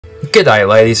G'day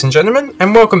ladies and gentlemen,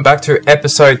 and welcome back to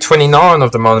episode 29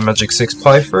 of the Modern Magic 6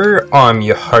 playthrough. I'm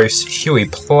your host Huey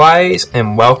Plays,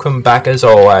 and welcome back as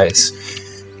always.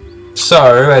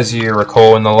 So, as you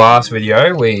recall in the last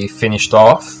video, we finished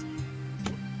off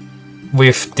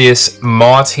with this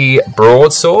mighty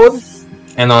broadsword,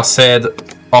 and I said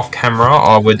off camera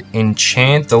I would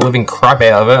enchant the living crap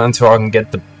out of it until I can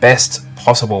get the best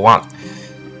possible one.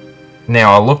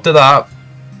 Now, I looked it up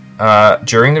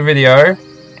during the video,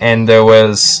 and there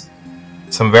was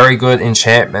some very good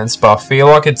enchantments, but I feel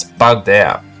like it's bugged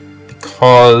out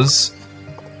because,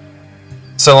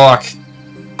 so like,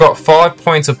 got 5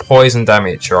 points of poison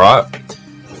damage, right?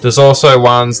 There's also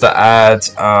ones that add,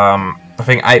 I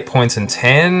think 8 points and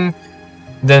 10.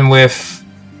 Then with,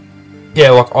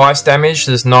 yeah, like ice damage,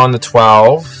 there's 9 to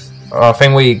 12. I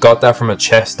think we got that from a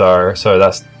chest though, so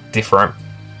that's different.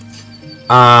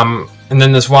 And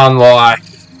then there's one like,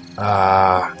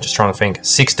 just trying to think,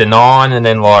 6 to 9, and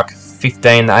then like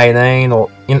 15 to 18, or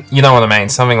you know what I mean,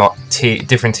 something like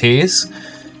different tiers.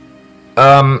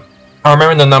 I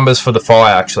remember the numbers for the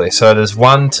fire actually. So there's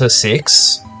 1 to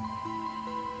 6,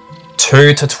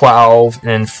 2 to 12,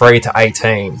 and 3 to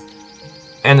 18.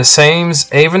 And it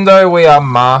seems, even though we are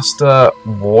master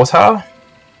water,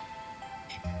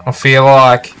 I feel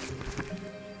like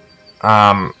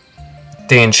the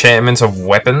enchantments of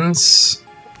weapons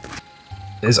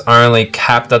is only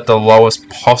capped at the lowest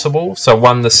possible. So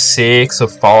 1 to 6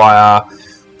 of fire,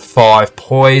 5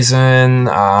 poison,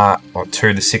 or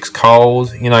 2 to 6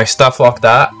 cold, you know, stuff like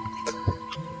that.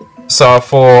 So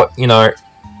for, you know,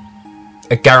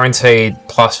 a guaranteed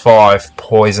 +5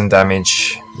 poison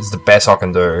damage is the best I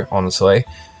can do, honestly.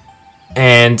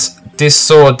 And this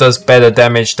sword does better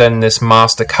damage than this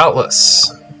Master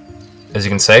Cutlass. As you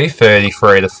can see,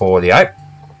 33 to 48,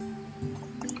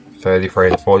 33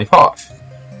 to 45.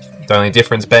 The only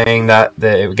difference being that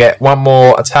they get 1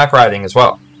 more attack rating as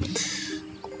well.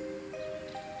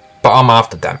 But I'm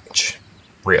after damage,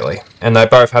 really. And they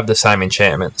both have the same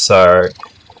enchantment, so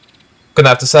gonna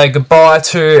have to say goodbye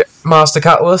to Master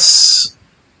Cutlass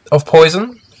of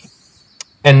Poison.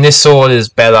 And this sword is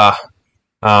better,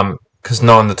 because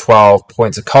 9 to 12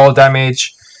 points of cold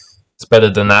damage. It's better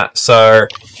than that, so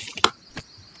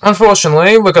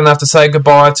unfortunately we're gonna have to say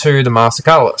goodbye to the Master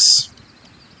Cutlass.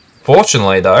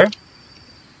 Fortunately though,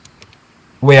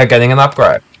 we are getting an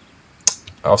upgrade.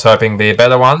 I was hoping to be a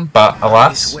better one, but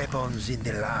alas,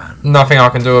 nothing I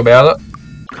can do about it.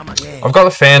 I've got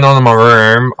a fan on in my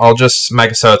room. I'll just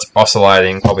make it so it's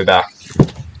oscillating. I'll be back.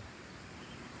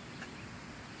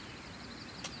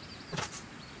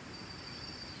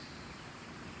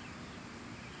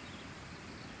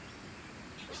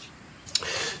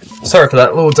 Sorry for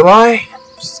that little delay.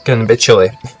 It's getting a bit chilly.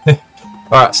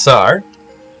 Alright, so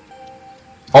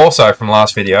also from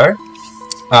last video,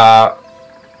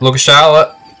 look at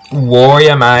Charlotte,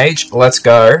 Warrior Mage, let's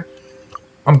go.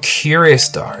 I'm curious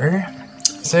though,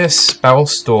 is there a spell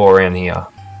store in here?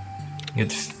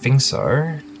 You'd think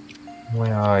so.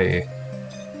 Where are you?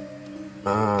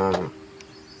 The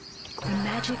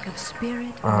magic of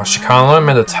spirit. She can't learn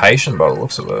meditation by the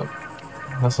looks of it.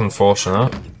 That's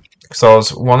unfortunate. Because I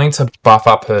was wanting to buff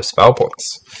up her spell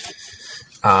points.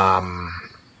 Because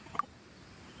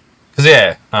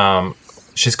yeah,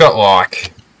 she's got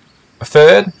like a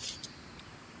third,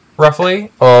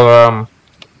 roughly, of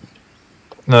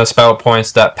the spell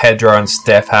points that Pedro and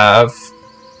Steph have.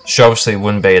 She obviously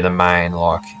wouldn't be the main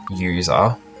like user,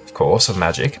 of course, of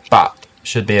magic, but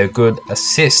should be a good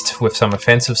assist with some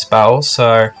offensive spells.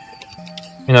 So,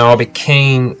 you know, I'll be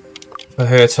keen for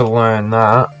her to learn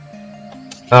that.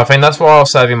 And I think that's why I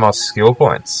was saving my skill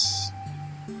points,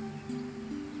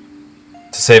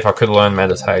 to see if I could learn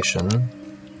meditation.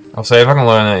 I'll see if I can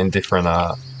learn it in different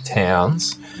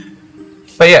towns.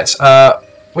 But yes,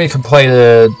 we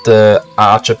completed the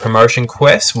Archer promotion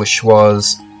quest, which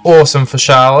was awesome for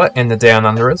Charlotte and the Down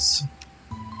Underers.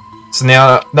 So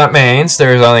now that means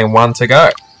there is only 1 to go.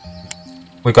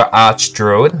 We've got Arch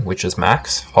Druid, which is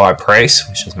max, High Priest,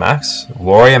 which is max,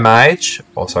 Warrior Mage,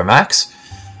 also max.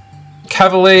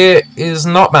 Cavalier is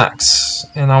not max,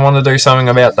 and I want to do something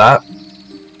about that.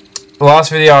 The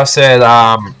last video I said,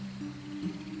 not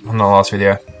last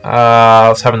video, I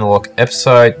was having a look,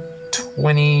 episode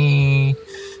 20...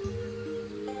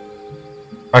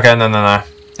 Okay, no.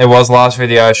 It was last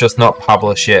video, it's just not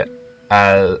published yet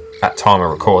at time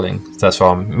of recording. That's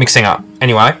why I'm mixing up.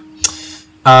 Anyway,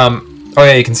 oh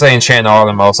yeah, you can see enchant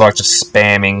item, I was like just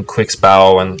spamming quick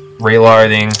spell and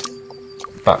reloading,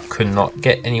 but could not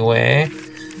get anywhere.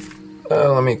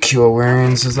 Let me cure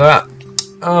wounds, is that?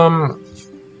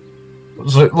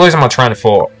 Losing my train of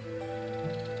thought.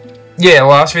 Yeah,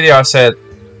 last video I said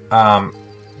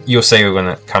You'll see when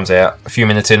it comes out. A few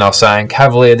minutes in, I was saying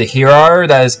Cavalier the hero.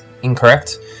 That is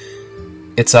incorrect.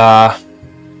 It's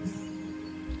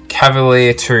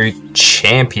Cavalier to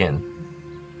champion.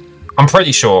 I'm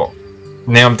pretty sure.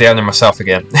 Now I'm doubting myself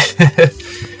again.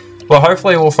 Well,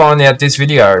 hopefully we'll find out this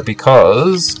video,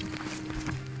 because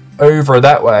over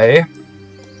that way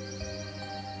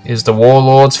is the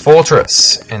Warlord's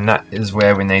fortress, and that is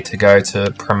where we need to go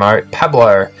to promote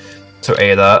Pablo to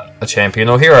either a champion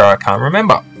or hero. I can't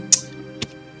remember.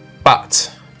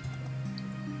 But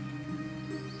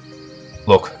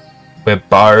look, we're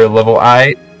bow level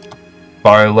 8,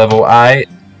 bow level 8,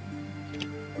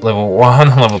 level 1,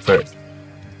 level 2.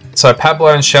 So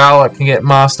Pablo and Charlotte can get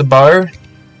Master Bow,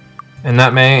 and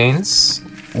that means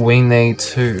we need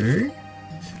to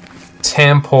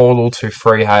Tam Portal to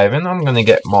Freehaven. I'm gonna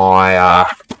get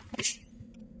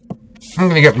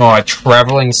my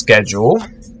travelling schedule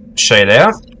sheet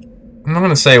out. I'm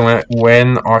gonna see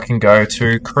when I can go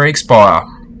to Kriegspire.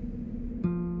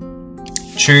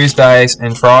 Tuesdays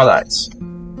and Fridays.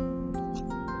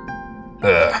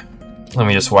 Let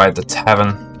me just wait at the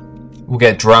tavern. We'll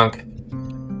get drunk.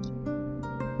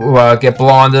 We'll get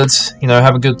blinded. You know,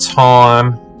 have a good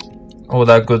time. All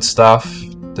that good stuff.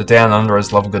 The Down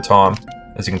Underers love a good time,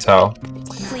 as you can tell.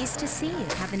 Pleased to see you.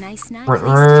 Have a nice night. Rent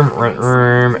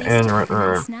room, and rent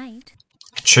room.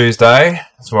 Tuesday.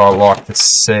 That's what I like to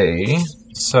see.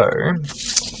 So,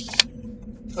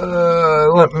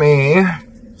 let me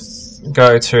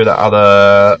go to the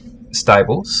other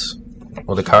stables,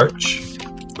 or the coach,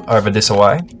 over this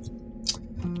away.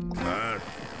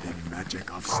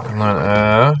 Learn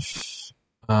Earth.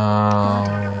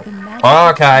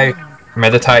 Okay,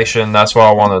 meditation. That's what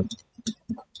I wanted.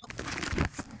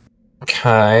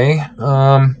 Okay.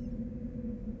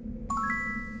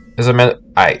 Is it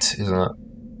 8? Isn't it?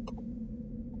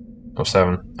 Or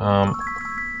 7?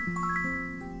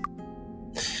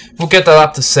 We'll get that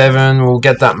up to 7. We'll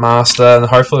get that master, and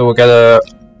hopefully we'll get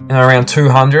around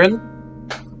 200.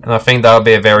 And I think that'll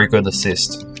be a very good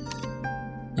assist.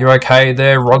 You okay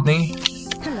there, Rodney?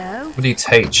 Hello. What do you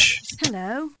teach?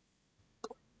 Hello.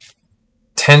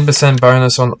 10%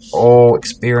 bonus on all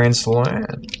experience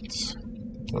learned.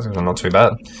 That's not too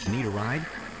bad. Need a ride?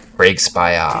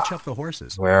 Kriegspire. Teach up the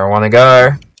horses. Where I want to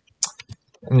go.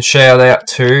 And shout out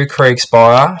to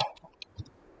Kriegspire.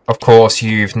 Of course,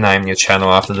 you've named your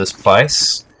channel after this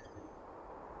place.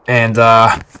 And,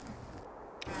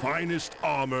 finest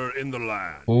armor in the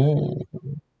land. ooh.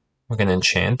 We can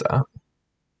enchant that.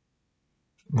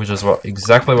 Which is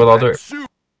exactly what I'll do.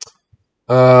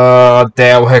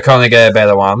 There we're gonna get a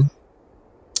better one.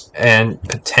 And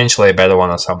potentially a better one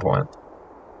at some point.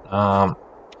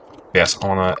 Yes, I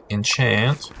wanna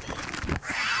enchant.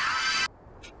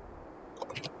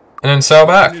 And then sell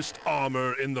back. Finest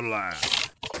armor in the land.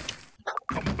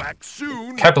 Come back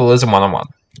soon. Capitalism 101.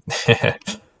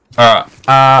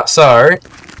 Alright, so,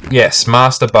 yes,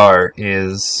 Master Bow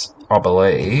is, I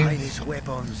believe... Finest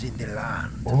weapons in the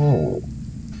land. Ooh.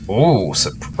 Ooh,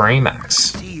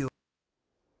 Supremax.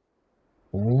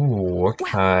 Ooh,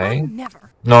 okay.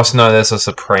 Never. Nice to know there's a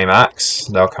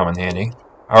Supremax. They'll come in handy.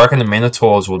 I reckon the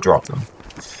Minotaurs will drop them.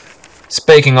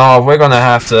 Speaking of, we're gonna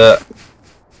have to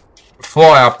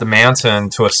fly up the mountain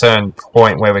to a certain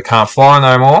point where we can't fly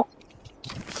no more.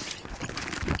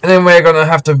 And then we're gonna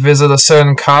have to visit a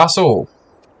certain castle.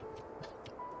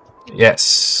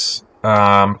 Yes.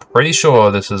 Pretty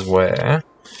sure this is where.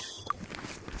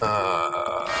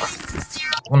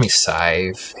 Let me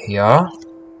save here.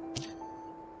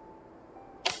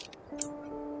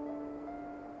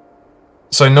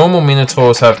 So normal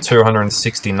Minotaurs have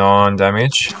 269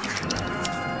 damage.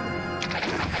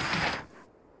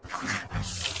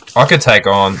 I could take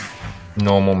on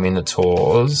normal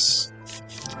Minotaurs.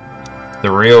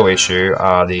 The real issue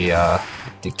are the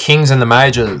Kings and the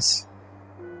Mages.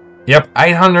 Yep,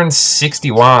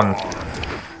 861.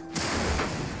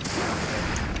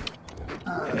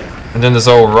 And then there's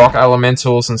all rock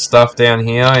elementals and stuff down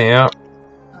here, yeah.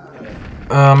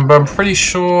 But I'm pretty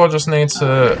sure I just need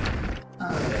to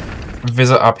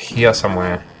visit up here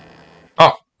somewhere.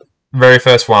 Oh, very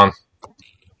first one.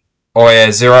 Oh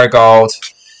yeah, 0 gold.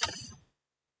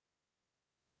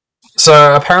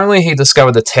 So apparently he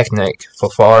discovered the technique for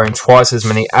firing twice as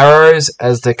many arrows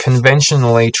as the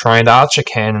conventionally trained archer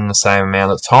can in the same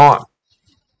amount of time.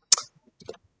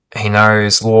 He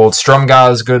knows Lord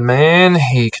Stromgar is a good man.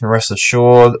 He can rest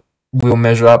assured we'll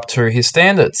measure up to his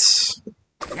standards.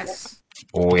 Yes.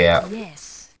 Oh yeah.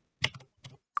 Yes.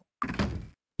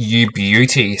 You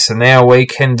beauty. So now we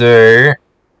can do...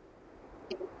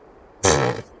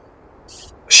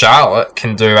 Charlotte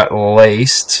can do at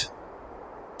least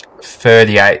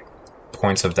 38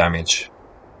 points of damage.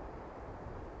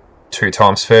 2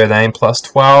 times 13 plus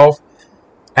 12.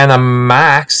 And a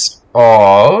max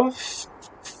of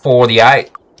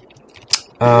 48.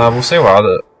 We'll see what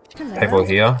other people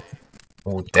here.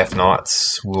 Or Death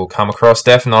Knights. We'll come across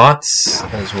Death Knights,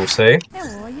 as we'll see.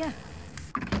 How are you?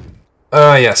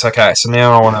 Yes, okay, so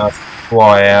now I want to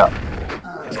fly out.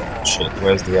 Shit,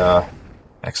 where's the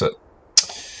exit?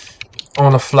 I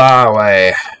want to fly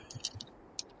away.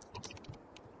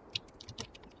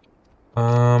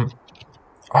 Oh,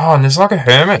 and there's like a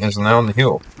hermit, isn't there, on the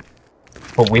hill?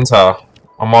 For winter.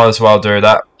 I might as well do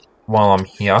that while I'm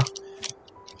here.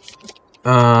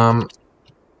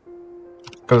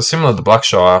 Because it's similar to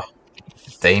Blackshire.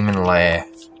 Demon Lair.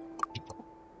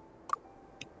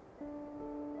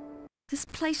 This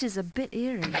place is a bit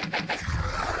eerie.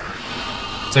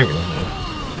 It's everything here.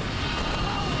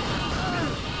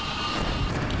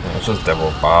 Yeah, it's just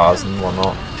devil bars and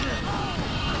whatnot.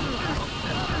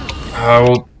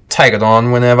 We'll take it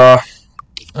on whenever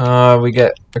we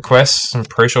get a quest. I'm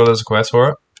pretty sure there's a quest for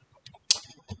it.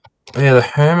 But yeah, the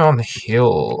Hermit on the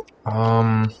Hill.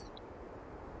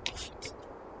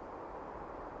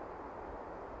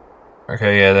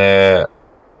 Okay, yeah, they're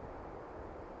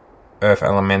Earth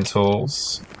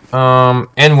Elementals.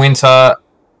 End winter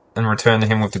and return to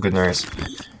him with the good news.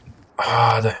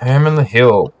 Ah, the Hermit on the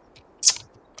Hill.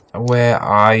 Where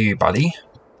are you, buddy?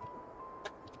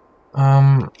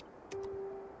 I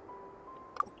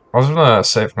was gonna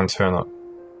see if I can turn it.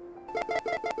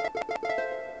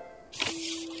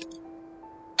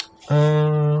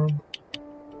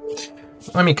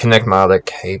 Let me connect my other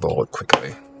keyboard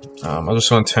quickly. I just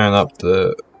want to turn up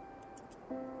the...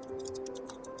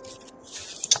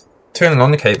 Turning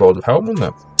on the keyboard would help, wouldn't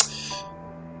it?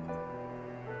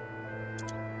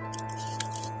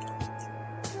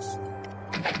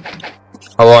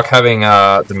 I like having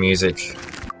the music.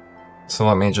 So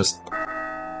let me just...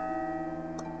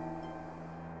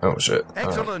 Oh shit.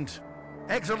 Excellent.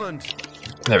 Excellent.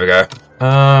 There we go.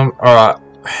 Alright.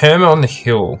 Hermit on the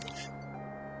Hill.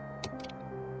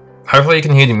 Hopefully you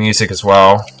can hear the music as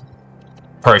well.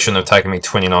 Probably shouldn't have taken me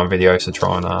 29 videos to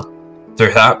try and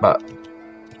do that, but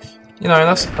you know,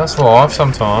 that's life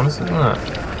sometimes, isn't it?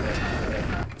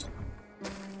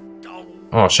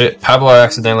 Oh shit, Pablo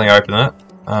accidentally opened it.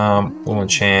 We'll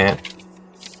enchant.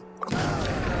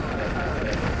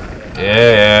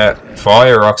 Yeah,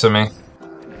 fire rocks at me.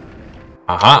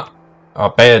 Aha! I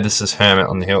bet this is Hermit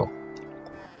on the Hill.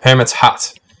 Hermit's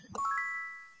hut.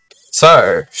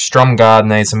 So, Stromgard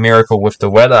needs a miracle with the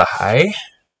weather, hey?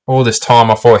 All this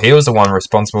time I thought he was the one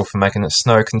responsible for making it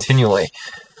snow continually.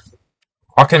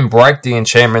 I can break the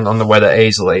enchantment on the weather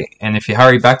easily, and if you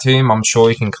hurry back to him, I'm sure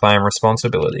you can claim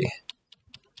responsibility.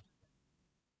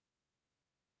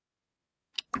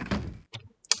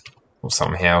 Well,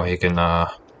 somehow he can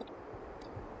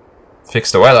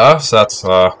fix the weather, so that's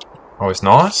always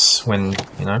nice when,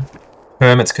 you know,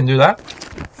 hermits can do that.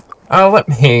 Let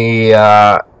me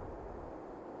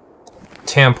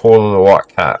town portal of the White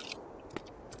Cat.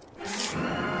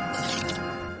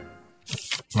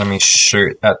 Let me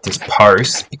shoot at this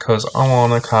post because I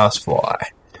want to cast fly.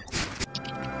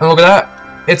 And look at that,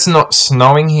 it's not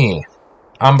snowing here.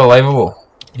 Unbelievable.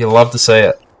 You love to see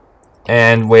it.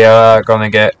 And we are gonna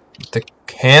get the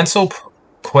cancel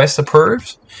quest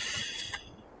approved.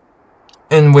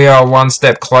 And we are one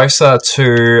step closer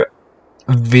to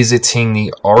visiting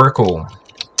the Oracle.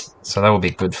 So that will be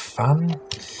good fun.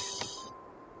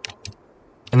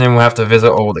 And then we'll have to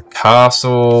visit all the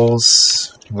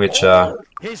castles, which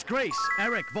His Grace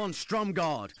Eric von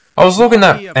Stromgard. I was looking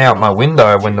out my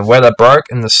window when the weather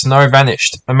broke and the snow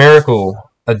vanished. A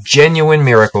miracle. A genuine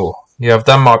miracle. You have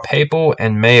done my people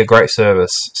and me a great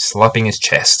service. Slapping his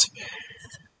chest.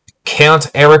 Count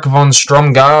Eric von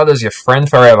Stromgard as your friend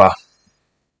forever.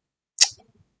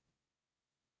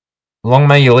 Long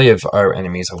may you live, O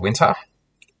enemies of winter.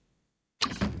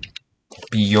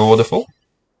 Beautiful.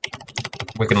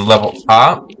 We can level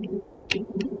up.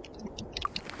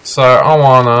 So I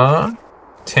wanna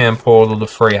town portal to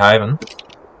Free Haven.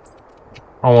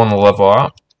 I wanna level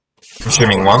up.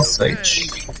 Assuming once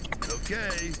each.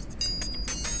 Okay.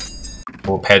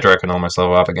 Well, Pedro can almost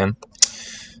level up again.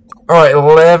 Alright,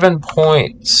 11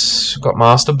 points. Got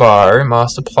Master Bow,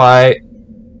 Master Plate,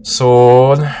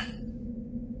 Sword.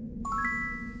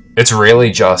 It's really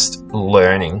just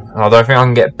learning. I don't think I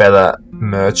can get better at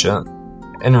Merchant.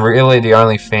 And really the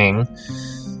only thing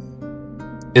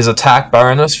is attack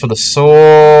bonus for the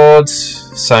sword.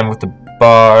 Same with the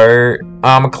bow.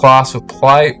 Armor class with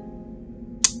plate.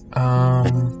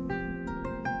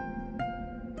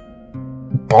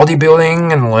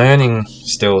 Bodybuilding and learning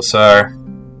still, so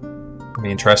Be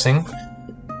interesting.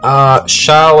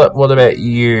 Charlotte, what about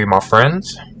you, my friend?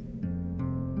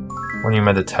 On your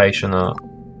meditation,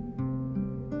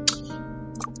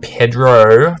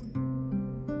 Pedro,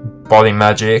 body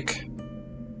magic.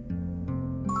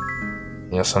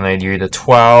 Yes, I need you to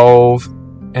 12,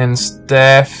 and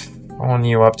Steph, I want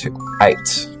you up to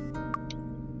 8.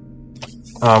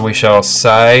 We shall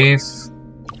save.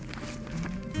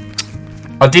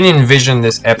 I didn't envision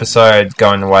this episode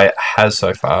going the way it has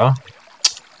so far.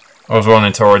 I was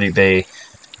wanting to already be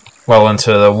well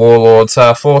into the Warlord's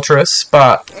fortress,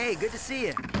 but Hey, good to see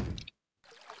you.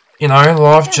 you know,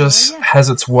 life just has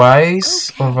its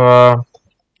ways of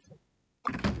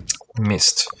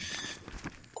missed.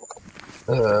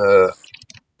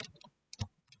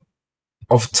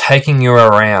 Of taking you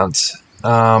around.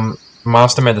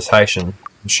 Master meditation.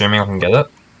 I'm assuming I can get it.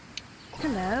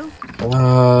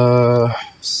 Hello.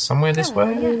 Somewhere this How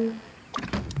are way.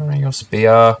 Your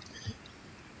spear.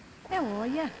 How are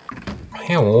you?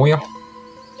 How are you?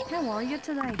 How are you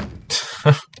today?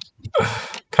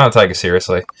 Can't take it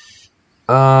seriously.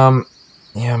 Yeah,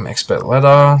 I'm expert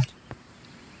letter.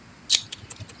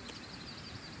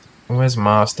 Where's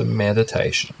master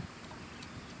meditation?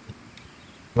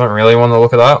 I don't really want to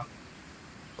look it up.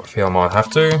 I feel I might have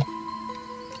to.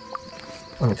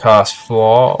 Let me cast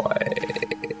fly.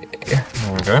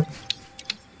 There we go.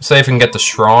 See if we can get the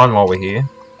shrine while we're here.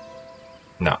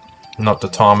 No, not the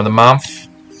time of the month.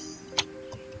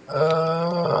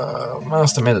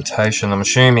 Master meditation, I'm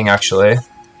assuming actually.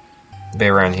 Be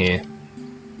around here.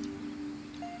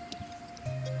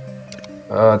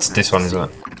 It's this one, isn't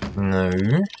it? No.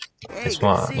 This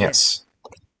one, yes.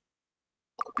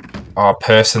 Oh,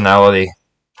 personality.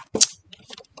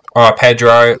 Alright,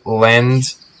 Pedro,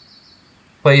 lend.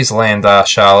 Please lend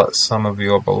Charlotte some of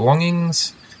your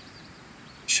belongings.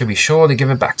 Should be sure to give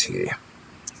it back to you.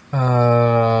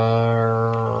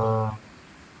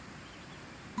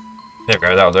 There we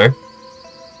go, that'll do.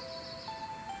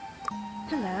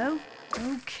 Hello.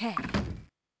 Okay.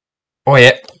 Oh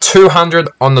yeah, 200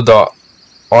 on the dot.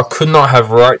 I could not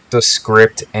have wrote the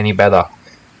script any better.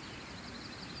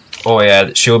 Oh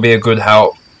yeah, she'll be a good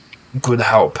help. Good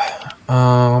help.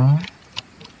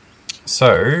 So,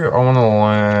 I want to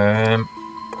learn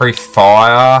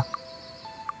pre-fire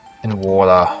and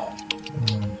water.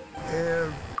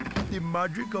 Air, the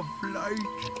magic of light.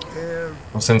 Air,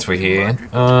 Well, since we're here.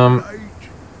 magic of light.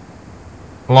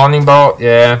 Lightning bolt,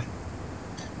 yeah.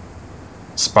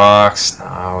 Sparks,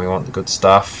 no, we want the good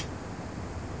stuff.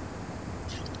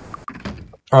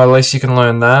 Or at least you can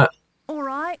learn that.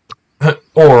 Alright. Alright.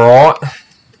 Water,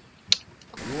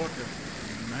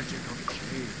 magic of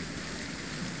clay.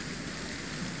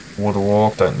 Water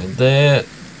walk, don't need that.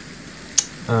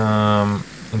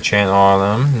 Enchant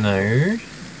item, no.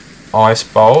 Ice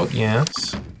bolt,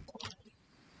 yes.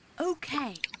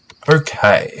 Okay.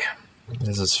 Okay.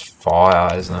 This is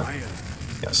fire, isn't it? Fire,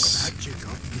 Yes. magic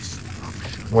of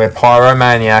destruction. We're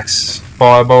pyromaniacs.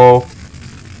 Fireball.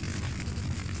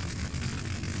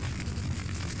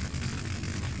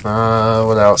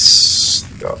 What else?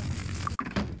 Got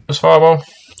just fireball.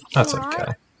 That's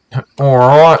okay.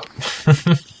 Alright.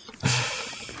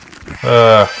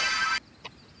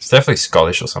 It's definitely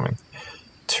Scottish or something.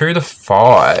 2 to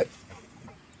 5.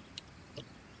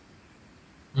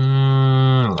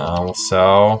 No, we'll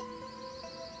sell.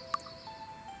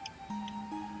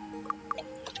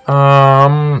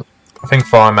 I think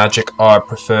fire magic I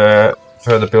prefer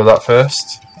the build up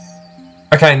first.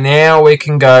 Okay, now we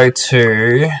can go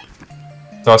to...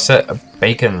 Did I set a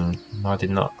beacon? No, I did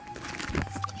not.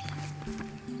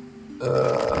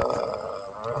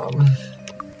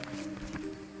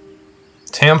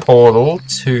 Town portal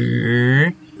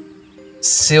to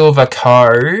Silver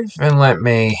Cove, and let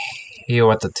me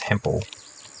heal at the temple.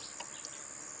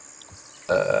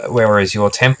 Where is your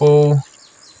temple?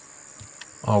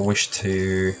 I wish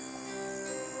to...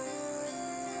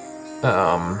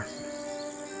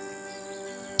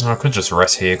 I could just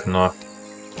rest here, couldn't I?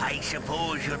 I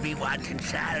suppose you'll be wanting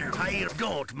satisfying.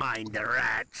 Don't mind the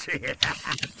rats.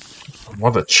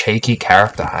 What a cheeky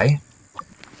character, hey?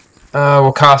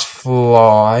 We'll cast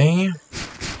Fly.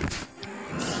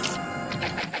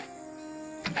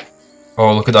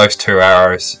 Oh, look at those 2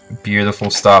 arrows.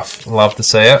 Beautiful stuff. Love to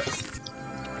see it.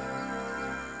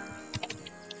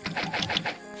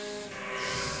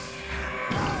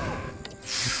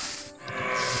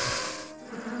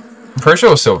 I'm pretty sure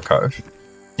it was Silver Cove.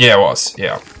 Yeah, it was.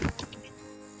 Yeah.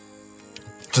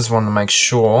 Just wanted to make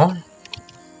sure.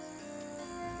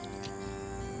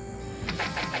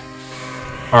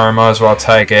 Alright, might as well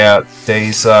take out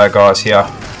these guys here.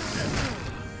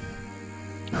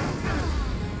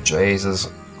 Jesus.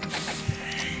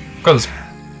 Because,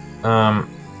 I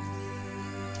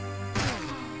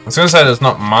was gonna say there's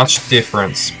not much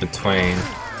difference between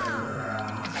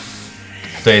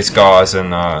these guys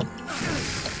and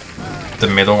the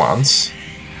middle ones.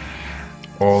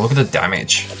 Oh, look at the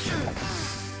damage.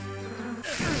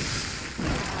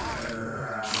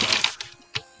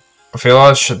 I feel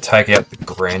I should take out the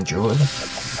Grand Druid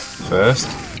first.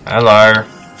 Hello,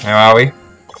 how are we?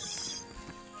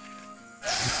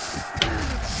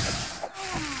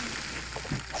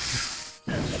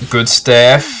 Good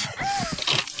staff.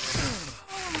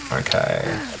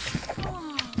 Okay.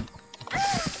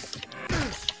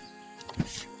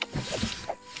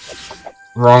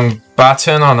 Wrong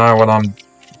button. I know what I'm.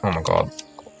 Oh my god.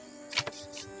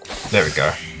 There we go.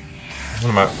 What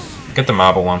am I? Get the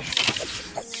marble one.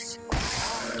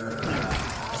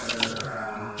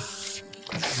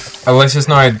 At least there's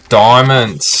no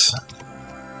diamond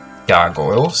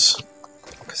gargoyles,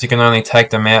 because you can only take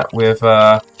them out with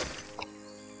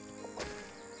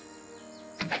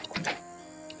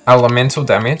elemental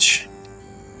damage.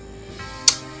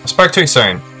 I spoke too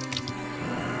soon.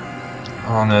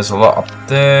 Oh, and there's a lot up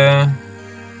there.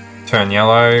 Turn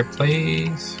yellow,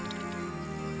 please.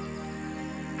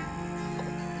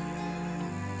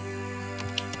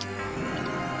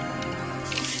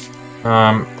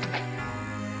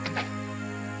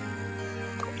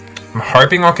 I'm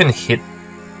hoping I can hit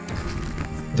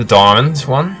the diamond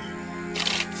one.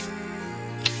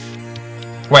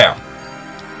 Wow.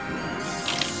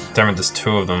 Damn it, there's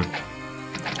two of them.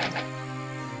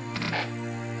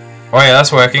 Oh yeah,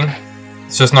 that's working.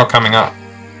 It's just not coming up.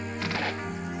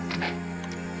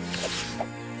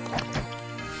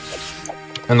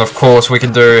 And of course we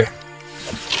can do...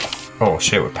 Oh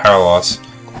shit, we're paralyzed.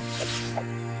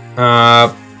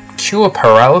 Cure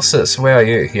paralysis. Where are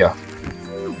you? Here.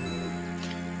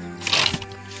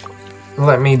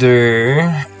 Let me do...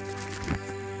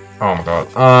 Oh my god.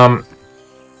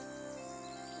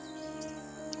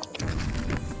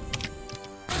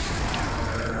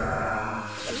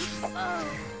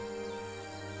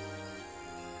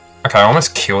 Okay, I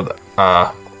almost killed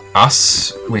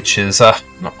us, which is not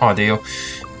ideal.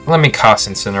 Let me cast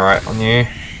Incinerate on you.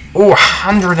 Oh,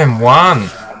 101!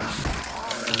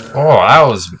 Oh, that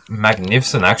was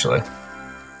magnificent, actually.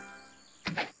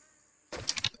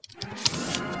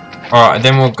 Alright,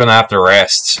 then we're gonna have to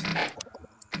rest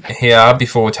here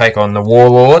before we take on the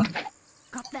Warlord.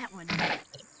 Got that one.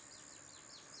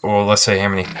 Or let's see how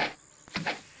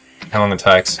long it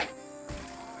takes.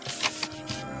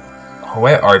 Oh,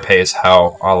 we're OP as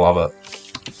hell. I love it.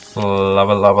 Love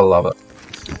it, love it, love it.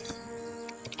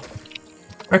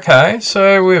 Okay,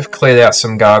 so we've cleared out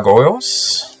some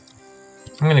gargoyles.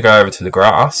 I'm gonna go over to the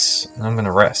grass and I'm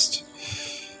gonna rest.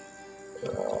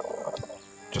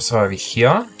 Just over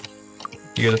here.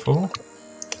 Beautiful.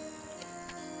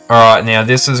 Alright, now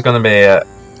this is going to be an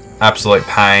absolute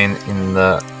pain in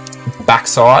the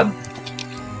backside,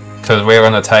 because we're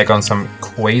going to take on some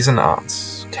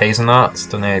Cuisinarts. Cuisinarts,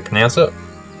 don't know how you pronounce it.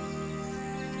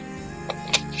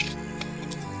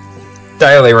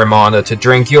 Daily reminder to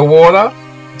drink your water,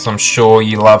 as I'm sure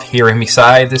you love hearing me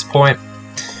say at this point.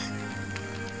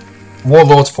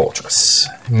 Warlord's Fortress.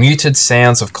 Muted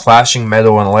sounds of clashing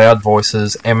metal and loud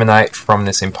voices emanate from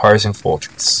this imposing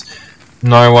fortress.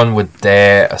 No one would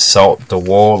dare assault the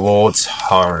Warlord's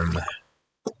home.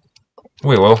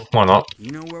 We will, why not? You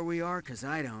know where we are? 'Cause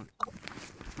I don't.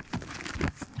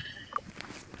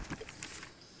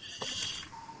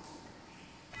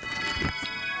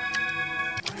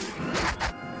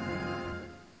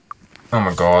 Oh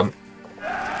my god.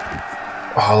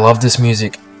 Oh, I love this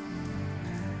music.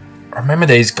 I remember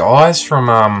these guys from,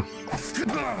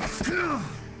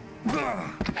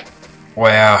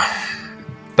 wow.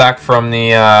 Back from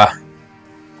the,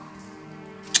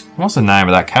 what's the name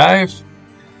of that cave?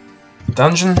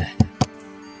 Dungeon?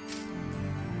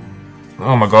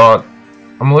 Oh my god.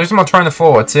 I'm losing my train of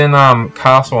thought. It's in,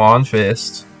 Castle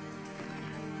Ironfist.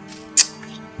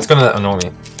 It's gonna annoy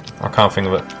me. I can't think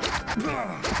of it.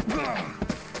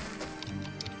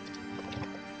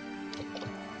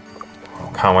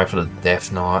 Can't wait for the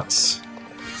Death Knights.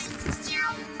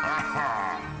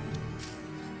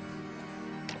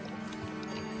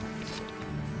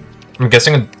 I'm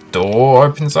guessing a door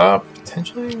opens up,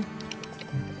 potentially?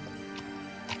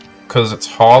 Because it's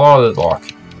highlighted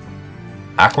like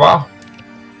aqua,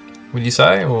 would you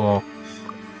say? Or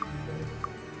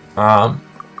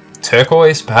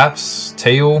turquoise, perhaps?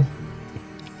 Teal?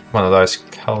 One of those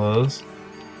colours.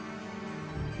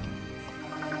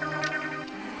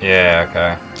 Yeah,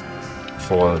 okay.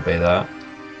 Thought it would be that.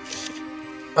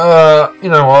 You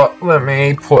know what? Let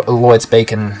me put a Lloyd's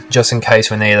beacon just in case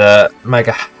we need to make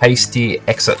a hasty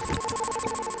exit.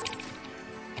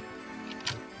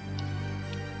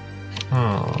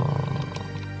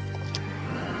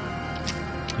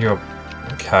 You're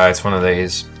okay. It's one of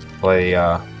these bloody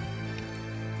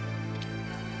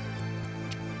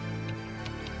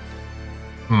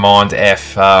Mind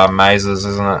F mazes,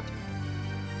 isn't it?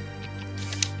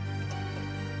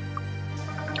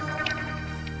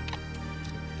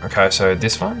 Okay, so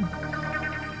this one.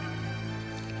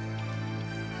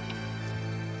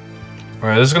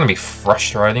 Well, this is gonna be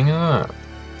frustrating, isn't it?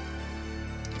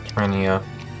 Turn here.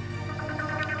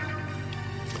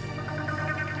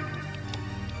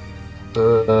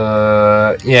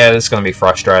 Yeah, this is gonna be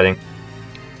frustrating.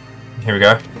 Here we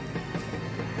go.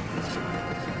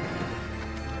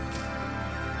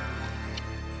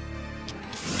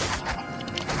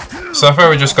 So far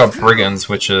we just got brigands,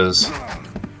 which is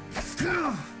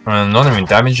not even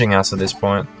damaging us at this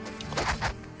point.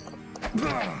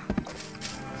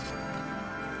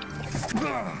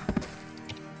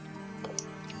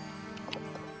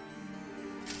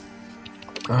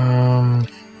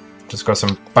 Just got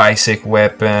some basic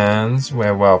weapons.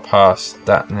 We're well past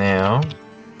that now.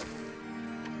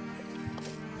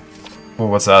 Oh,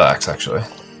 what's that axe actually?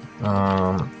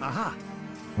 No.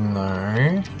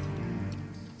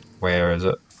 Where is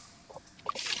it?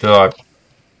 Feel like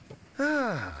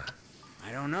I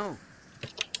don't know.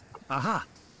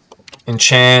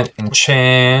 enchant.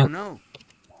 No.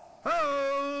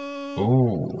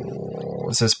 Ooh,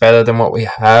 is this better than what we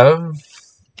have?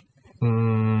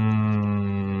 No.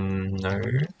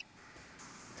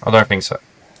 I don't think so.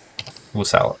 We'll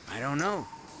sell it. I don't know.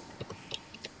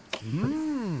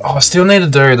 Oh, I still need to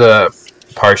do the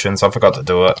potions. I forgot to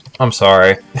do it. I'm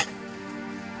sorry.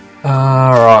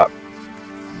 Alright.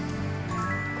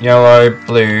 Yellow,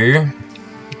 blue.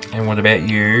 And what about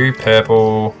you?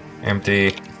 Purple,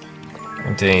 empty,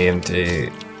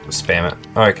 empty. Spam it.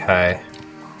 Okay.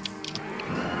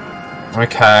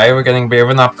 Okay, we're getting a bit of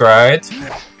an upgrade.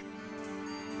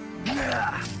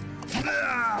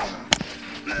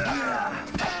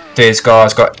 These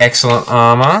guys got excellent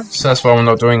armor, so that's why we're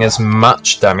not doing as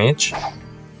much damage.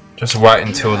 Just wait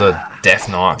until the Death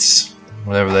Knights,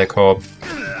 whatever they're called.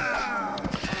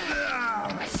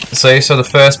 See, so the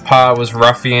first part was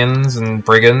ruffians and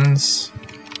brigands.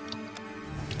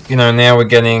 You know, now we're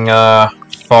getting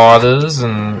fighters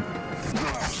and...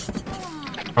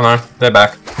 Oh no, they're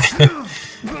back.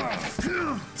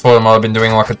 Thought I might have been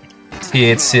doing like a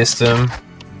tiered system.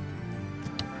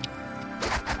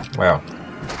 Wow.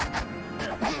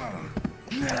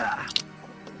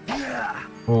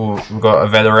 Ooh, we've got a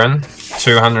veteran.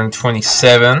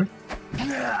 227.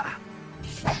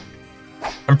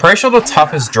 I'm pretty sure the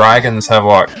toughest dragons have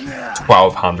like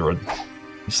 1200.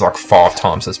 It's like 5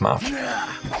 times as much.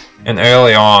 And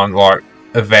early on, like,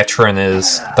 a veteran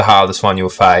is the hardest one you'll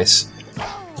face.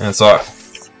 And it's like,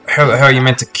 how the hell are you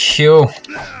meant to kill?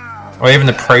 Or even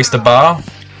the priest of Baal?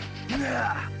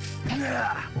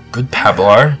 Good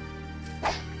Pablo.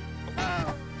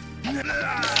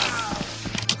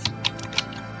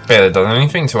 Barely done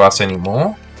anything to us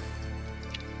anymore.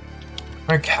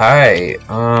 Okay,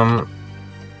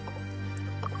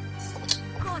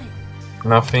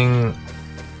 nothing,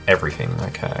 everything,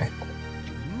 okay.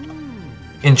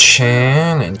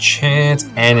 Enchant,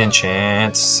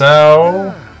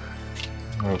 sell.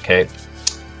 Okay.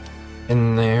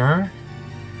 In there.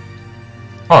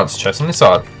 Oh, it's chest on this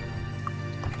side.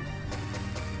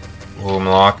 Oh, I'm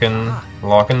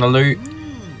liking the loot.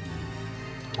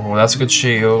 Oh, that's a good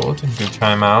shield. Good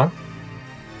camo.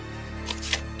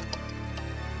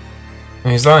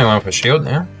 He's the only one with a shield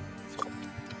now.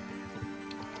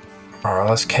 Alright,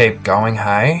 let's keep going,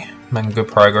 hey. Making good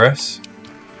progress.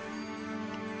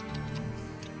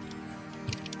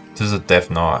 This is a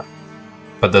Death Knight.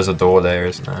 But there's a door there,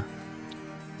 isn't there?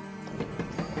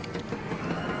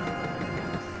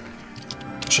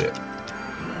 Shit.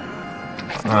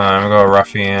 Alright, we got a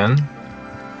ruffian.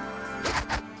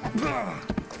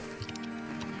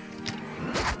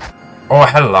 Oh,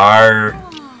 hello.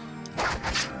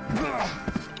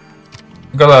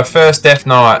 We got our first Death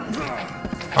Knight.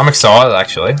 I'm excited,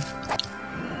 actually.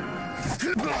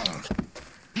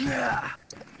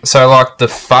 So, like, the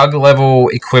Thug level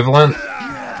equivalent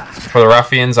for the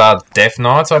ruffians are Death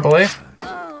Knights, I believe.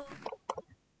 I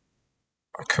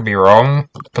could be wrong,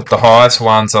 but the highest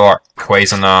ones are like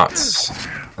Cuisinarts,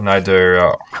 and they do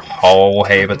a whole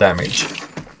heap of damage.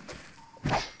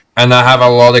 And they have a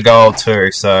lot of gold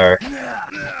too, so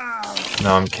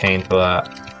no, I'm keen for that.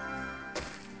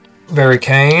 Very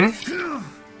keen.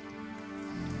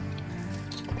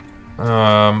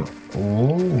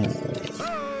 Ooh.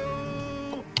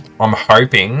 I'm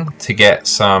hoping to get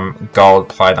some gold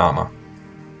plate armor.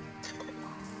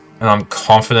 And I'm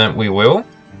confident we will.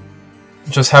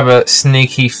 Just have a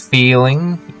sneaky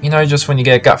feeling. You know, just when you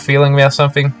get a gut feeling about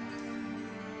something.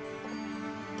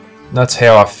 That's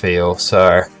how I feel,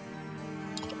 so...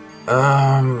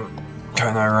 got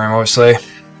no room, obviously.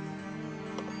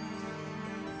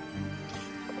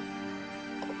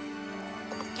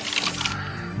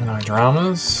 No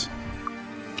dramas.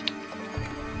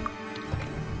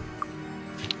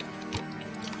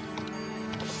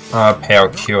 Power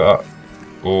cure.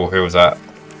 Oh, who was that?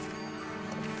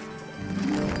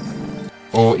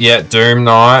 Oh, yeah, Doom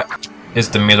Knight is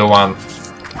the middle one.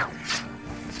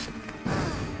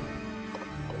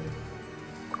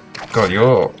 God,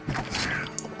 you're...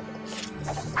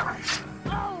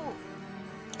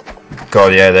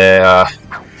 God, yeah, they're,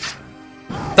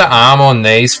 the arm on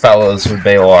these fellas would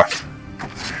be like...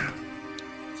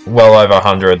 well over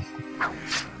 100.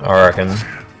 I reckon.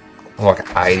 Like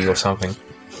 80 or something.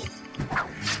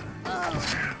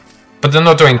 But they're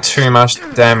not doing too much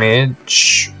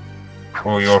damage.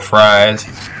 Or you're afraid.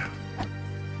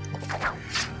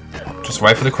 Just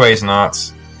wait for the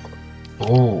Cuisinarts.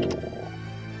 Ooh.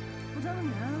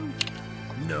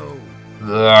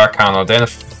 I can't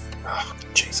identify. Oh,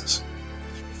 Jesus.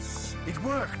 It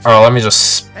worked. Alright, let me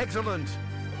just Excellent.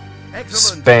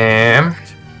 spam.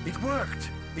 It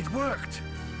worked. It worked.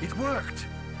 It worked.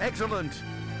 Excellent.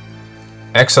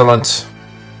 Excellent.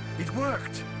 It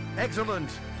worked. Excellent.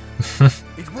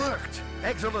 It worked.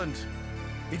 Excellent.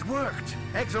 It worked.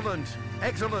 Excellent.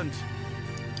 Excellent.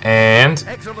 And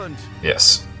Excellent.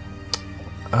 yes.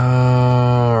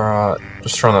 Alright.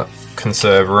 Just trying to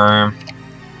conserve room.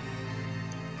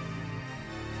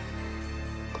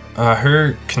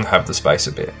 Who can have the space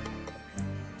a bit?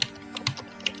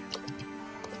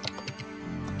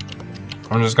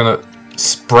 I'm just gonna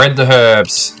spread the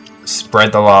herbs,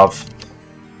 spread the love.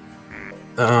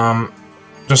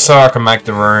 Just so I can make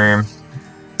the room.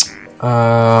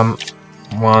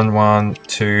 1, 1,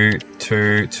 2,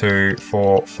 2, 2,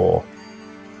 4, 4.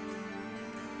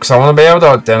 Because I want to be able to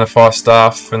identify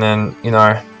stuff, and then, you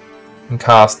know, and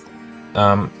cast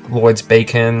Lloyd's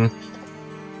Beacon,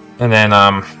 and then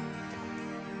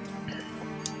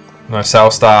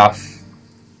sell stuff,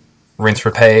 rinse,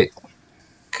 repeat.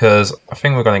 Because I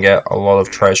think we're going to get a lot of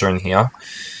treasure in here.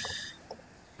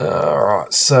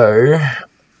 Alright, so...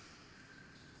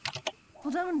 I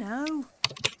don't know.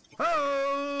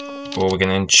 Well, we're going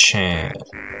to enchant.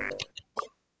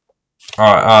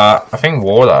 Alright, I think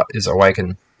water is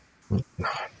awakened. No,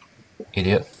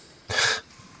 idiot.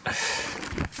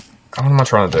 What am I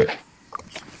trying to do?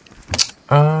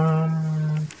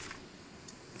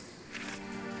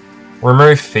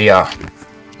 Remove fear.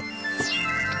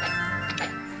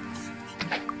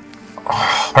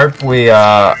 Hope we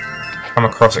come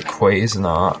across a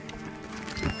Cuisinart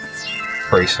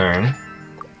pretty soon.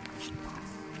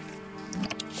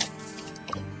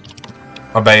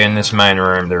 I bet in this main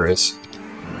room there is.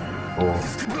 Ooh.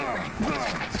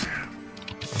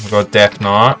 We've got Death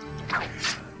Knight.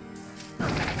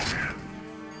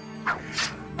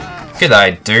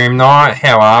 G'day, Doom Knight.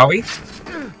 How are we?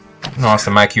 Nice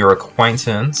to make your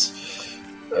acquaintance.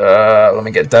 Let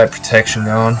me get Day Protection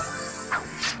going.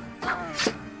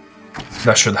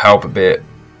 That should help a bit.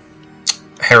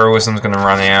 Heroism's gonna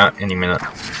run out any minute.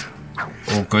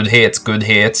 Oh, good hits, good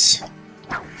hits.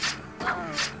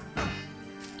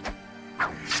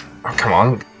 Oh, come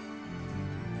on.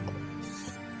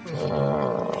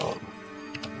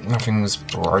 Nothing's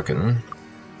broken.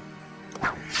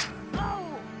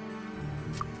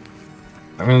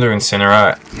 I'm gonna do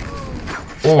Incinerate.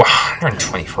 Oh,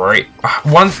 123.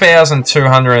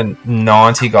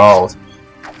 1,290 gold.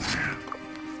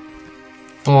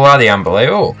 Bloody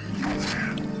unbelievable.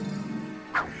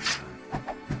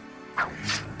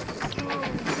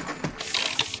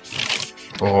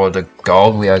 Oh, the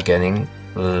gold we are getting.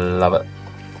 Love it.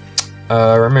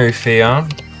 Remove fear.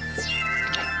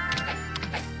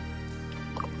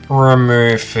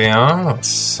 Remove fear. Let's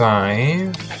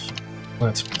save.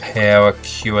 Let's power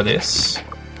cure this.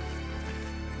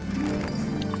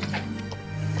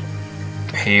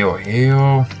 Heal,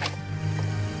 heal.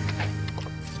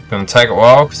 Gonna take a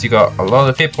while because you got a lot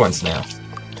of hit points now.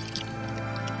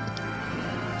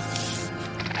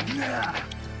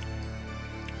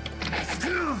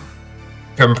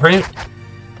 Can pretty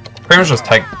much just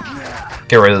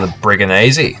get rid of the Brigand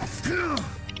easy.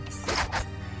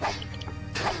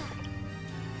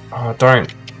 Oh, don't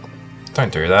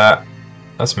do that.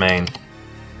 That's mean.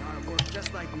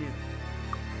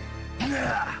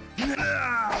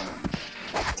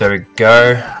 There we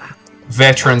go.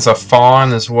 Veterans are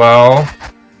fine as well.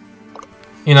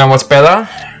 You know what's better?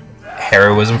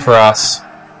 Heroism for us.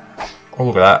 Oh,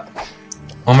 look at that.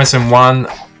 Almost in one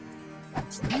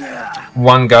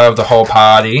go of the whole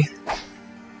party.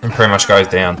 And pretty much goes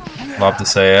down. Love to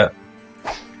see it.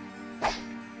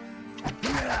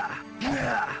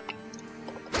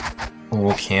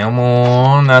 Oh, come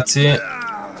on. That's it.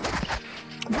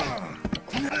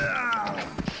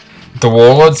 The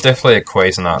Warlord's definitely a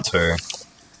Cuisinart too.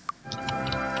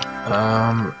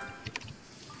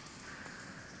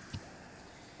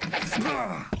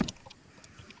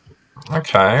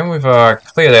 Okay, we've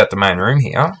cleared out the main room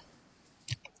here.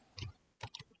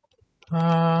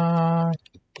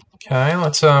 Okay,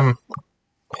 let's power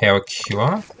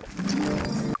cure.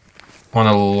 One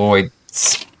of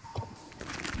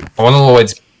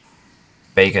Lloyd's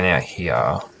beacon out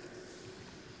here.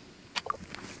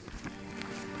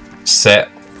 Set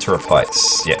to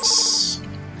replace. Yes,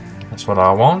 that's what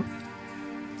I want.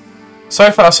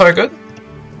 So far, so good.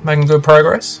 Making good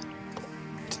progress.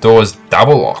 The door's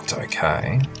double locked.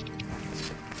 Okay.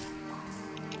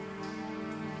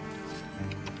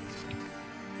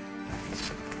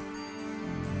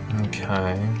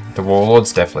 Okay. The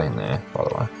Warlord's definitely in there, by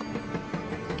the way.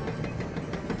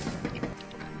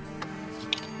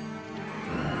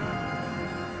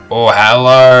 Oh,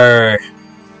 hello!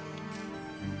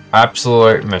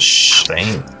 Absolute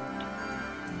machine.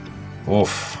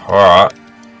 Oof, alright.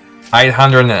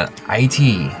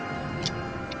 880.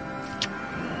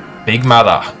 Big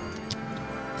mother.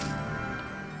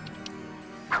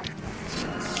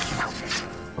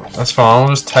 That's fine,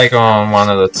 we'll just take on one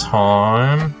at a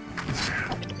time.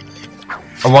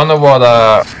 I wonder what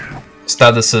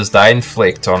statuses they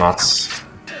inflict on us.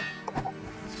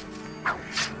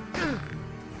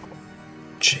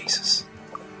 Jesus.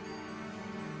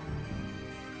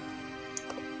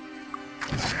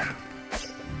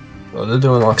 Well, they're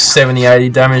doing like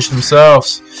 70-80 damage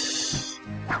themselves.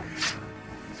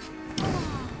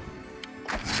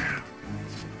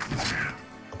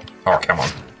 Oh, come on.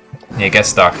 Yeah, get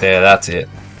stuck there, that's it.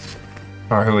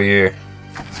 Alright, who are you?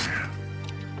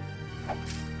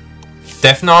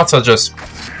 Death Knights are just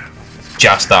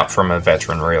up from a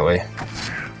veteran, really.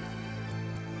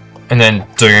 And then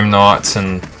Doom Knights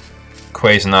and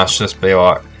Cuisinarts just be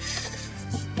like,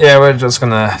 yeah, we're just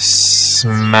gonna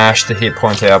smash the hit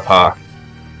point out park.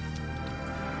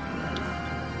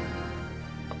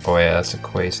 Oh yeah, that's a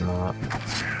Cuisinart.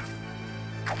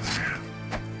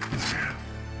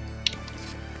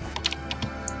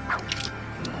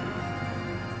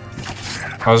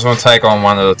 I just want to take on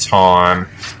one at a time.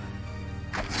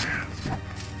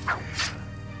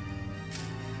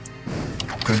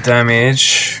 Good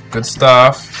damage, good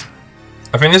stuff.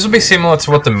 I think this will be similar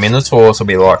to what the Minotaurs will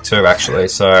be like too, actually,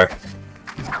 so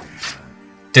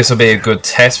this will be a good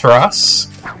test for us.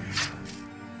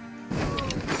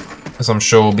 As I'm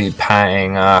sure we'll be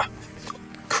paying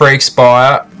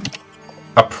Creekspire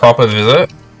a proper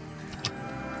visit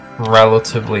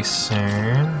relatively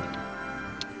soon.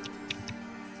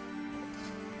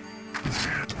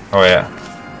 Oh yeah.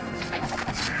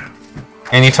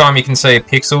 Anytime you can see a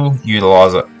pixel,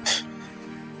 utilize it.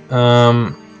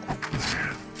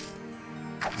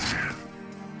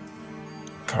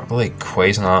 Can't believe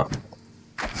Cuisinart.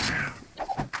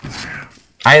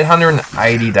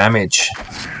 880 damage.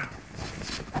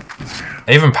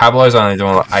 Even Pablo's only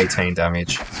doing like 18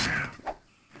 damage.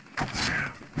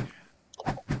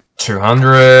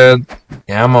 200.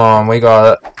 Come on, we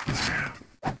got it.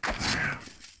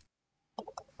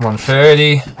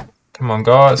 130. Come on,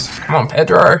 guys. Come on,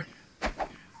 Pedro.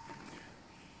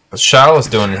 But Charlotte's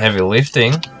doing the heavy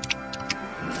lifting.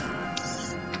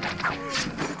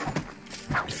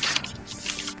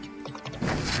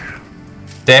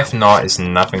 Death Knight is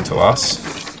nothing to us.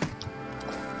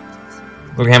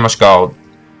 Look at how much gold.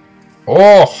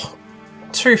 Oh!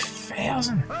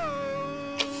 2,000.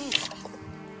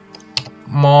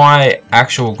 My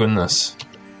actual goodness.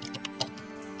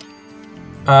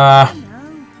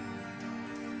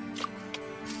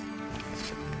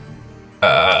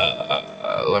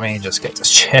 Let me just get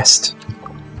this chest.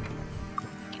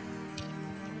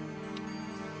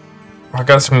 I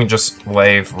guess we can just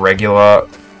leave regular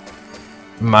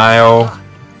mail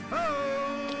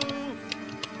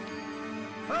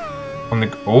on the.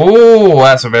 Oh,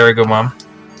 that's a very good one.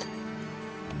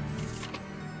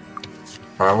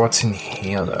 Alright, what's in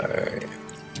here though?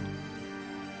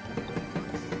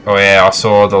 Oh yeah, I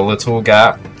saw the little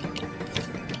gap.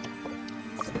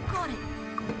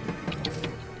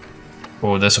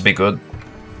 Oh, this will be good.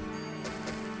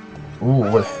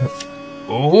 Ooh,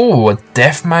 ooh, a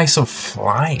Death Mace of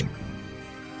Flame.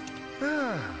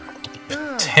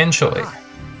 Potentially.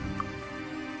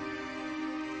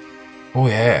 Oh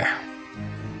yeah.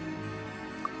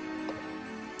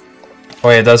 Oh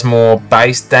yeah, it does more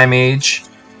base damage.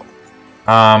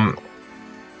 Yeah,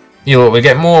 look, we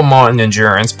get more might and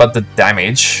endurance, but the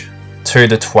damage 2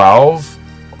 to 12.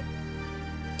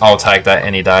 I'll take that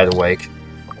any day of the week.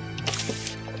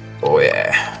 Oh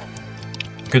yeah.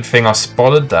 Good thing I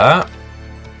spotted that.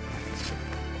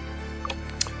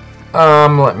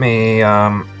 Let me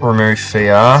remove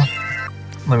fear.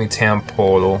 Let me town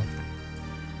portal.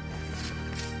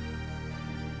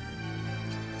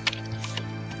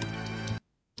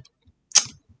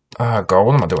 God,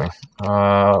 what am I doing?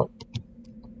 I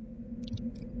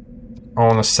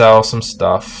want to sell some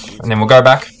stuff, and then we'll go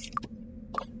back.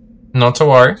 Not to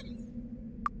worry.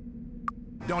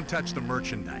 Don't touch the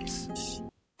merchandise.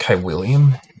 Okay,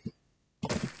 William.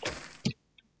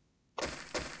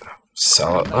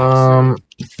 Sell it.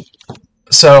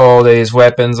 Sell all these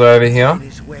weapons over here.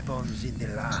 Finest weapons in the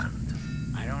land.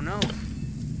 I don't know.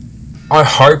 I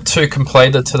hope to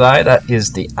complete it today. That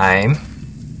is the aim.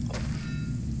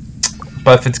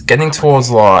 But if it's getting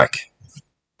towards like,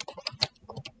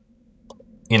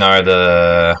 you know,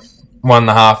 the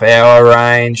 1.5 hour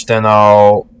range, then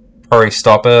I'll probably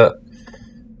stop it.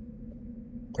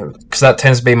 Because that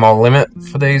tends to be my limit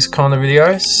for these kind of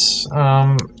videos.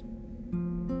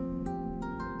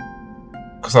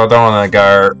 Because I don't want to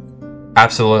go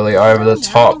absolutely over the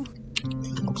top.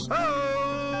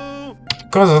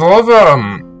 Because there's a lot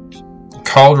of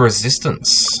cold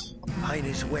resistance.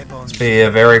 Finest weapons. It'd be a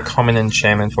very common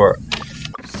enchantment for it.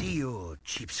 See you,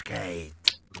 cheapskate.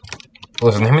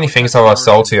 Listen, how many things have I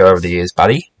sold to you over the years,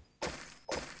 buddy?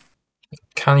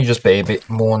 Can't you just be a bit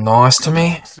more nice to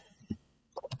me?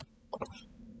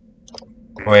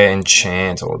 Where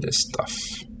enchant all this stuff.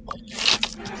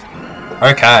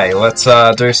 Okay, let's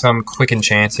do some quick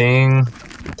enchanting.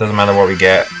 Doesn't matter what we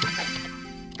get.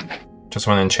 Just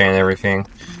want to enchant everything.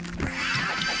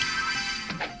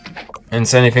 And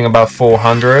it's anything above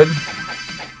 400. We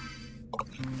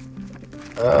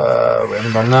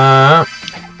haven't done that.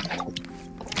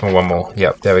 Oh, one more.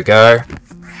 Yep, there we go.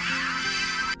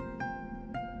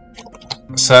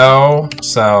 Sell,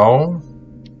 sell.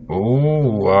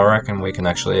 Ooh, I reckon we can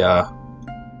actually,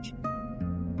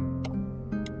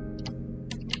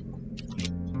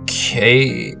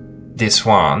 okay, this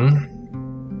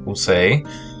one, we'll see.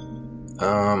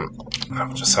 I'll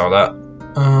just sell that.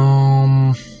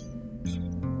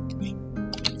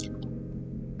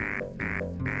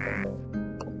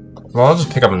 Well, I'll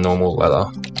just pick up a normal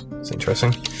leather. It's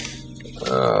interesting.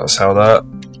 Sell that.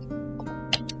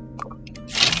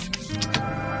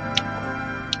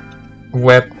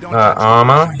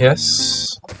 Armor,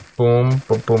 yes. Boom,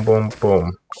 boom, boom, boom,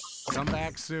 boom. Come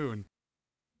back soon.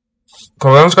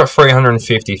 Cool, that one's got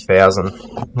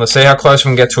 350,000. Let's see how close we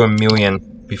can get to 1 million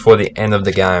before the end of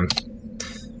the game.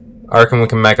 I reckon we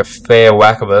can make a fair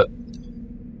whack of it.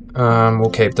 We'll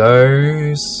keep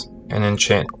those and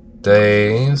enchant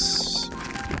these.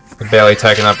 They're barely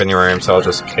taken up any room, so I'll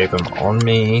just keep them on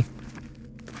me.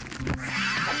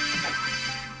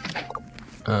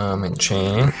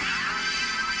 Enchant.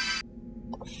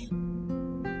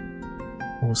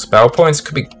 Ooh, spell points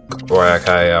could be. Oh,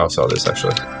 okay, I'll sell this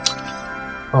actually.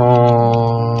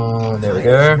 Oh, there we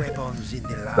go.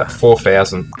 That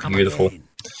 4,000, beautiful.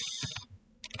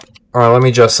 Alright, let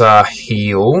me just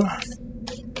heal.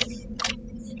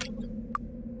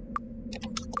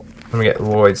 Let me get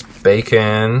Lloyd's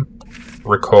Beacon.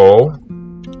 Recall.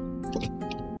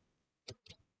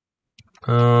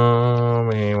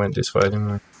 We went this way,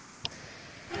 didn't we?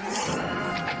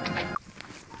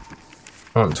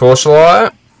 On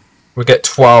Torchlight. We get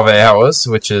 12 hours,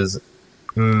 which is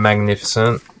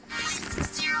magnificent.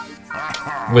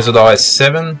 Wizard Eye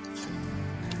 7.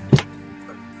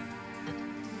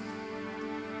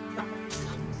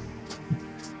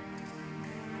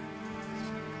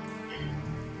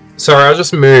 Sorry, I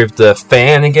just moved the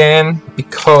fan again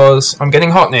because I'm getting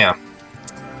hot now.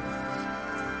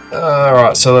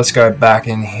 Alright, so let's go back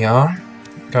in here.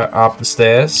 Go up the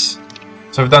stairs.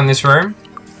 So we've done this room.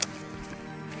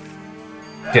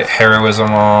 Get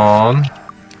heroism on.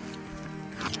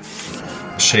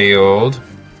 Shield.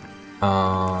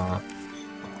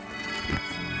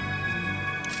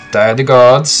 Day of the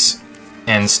Gods.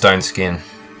 And Stone Skin.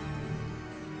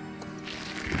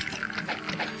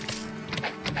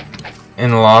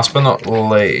 And last but not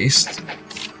least...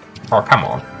 Oh, come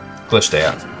on. Glitched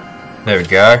out. There we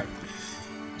go.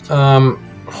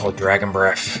 Oh, Dragon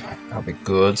Breath. That'll be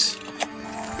good.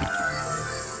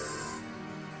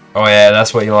 Oh yeah,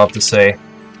 that's what you'll have to see.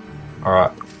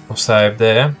 Alright, we'll save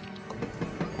there.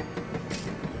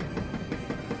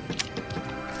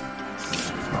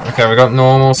 Okay, we got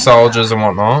normal soldiers and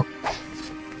whatnot.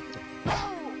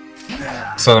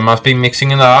 So they must be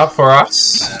mixing it up for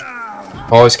us.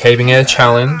 Always keeping it a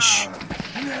challenge.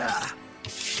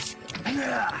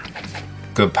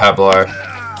 Good Pablo.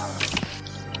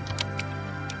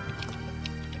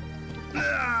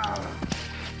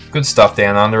 Good stuff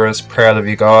down under us. Proud of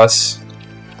you guys.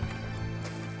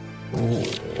 Ooh,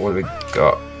 what do we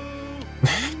got?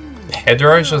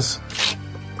 Hedgerows just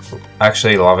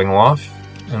actually loving life,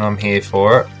 and I'm here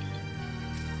for it.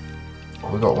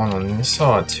 We got one on this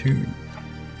side too.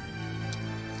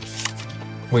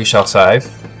 We shall save.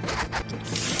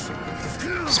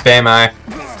 Spam A.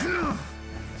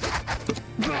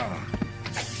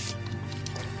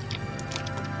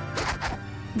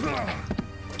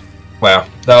 Wow,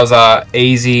 that was a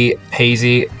easy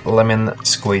peasy lemon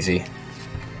squeezy.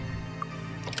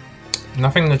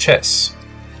 Nothing in the chest.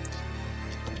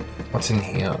 What's in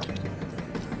here?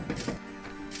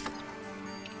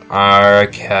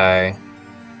 Okay.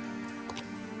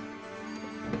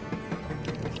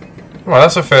 Well,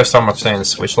 that's the first time I've seen a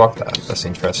switch like that. That's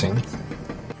interesting.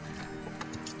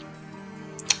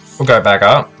 We'll go back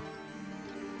up.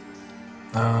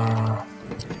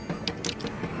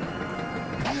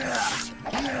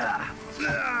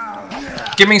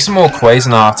 Give me some more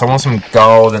Cuisinarts. I want some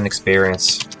gold and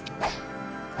experience.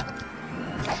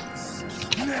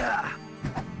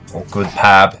 Oh, good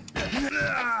Pab.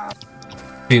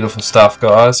 Beautiful stuff,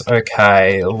 guys.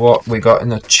 Okay, what we got in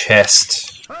the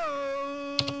chest?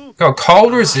 Got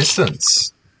cold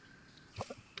resistance.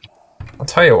 I'll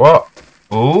tell you what.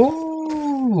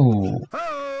 Ooh.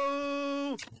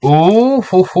 Ooh,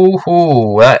 hoo, hoo,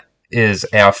 hoo. That is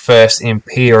our first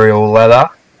Imperial leather.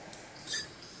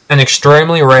 An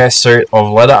extremely rare suit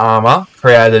of leather armor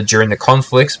created during the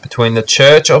conflicts between the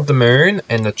Church of the Moon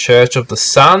and the Church of the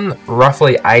Sun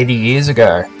roughly 80 years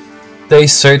ago.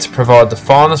 These suits provide the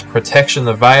finest protection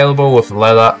available with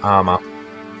leather armor.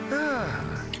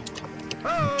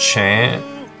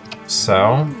 Enchant.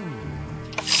 Sell.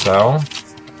 Sell.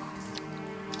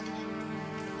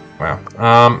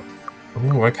 Wow.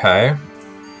 Ooh, okay.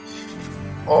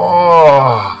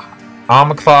 Oh!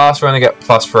 Armor class, we're gonna get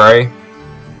 +3.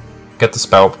 Get the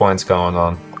spell points going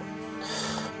on.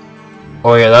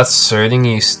 Oh yeah, that's suiting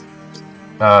you,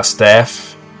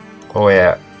 Steph. Oh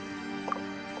yeah.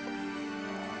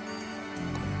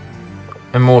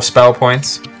 And more spell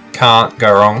points. Can't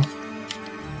go wrong.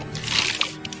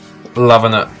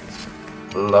 Loving it.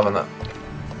 Loving it.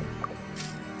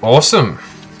 Awesome.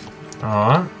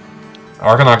 Alright.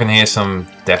 I reckon I can hear some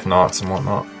Death Knights and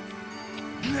whatnot.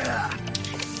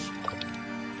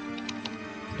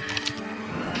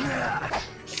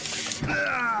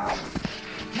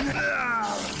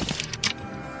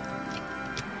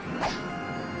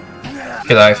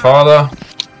 G'day, father.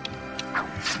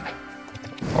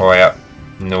 Oh yeah,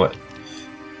 knew it.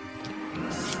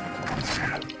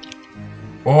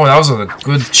 Oh, that was a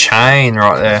good chain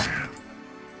right there.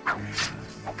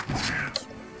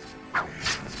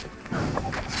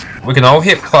 We can all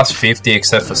hit +50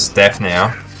 except for Steph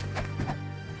now.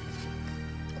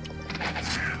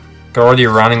 Got already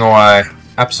running away.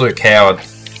 Absolute coward.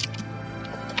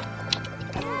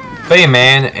 Be a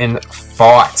man and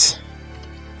fight.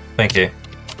 Thank you.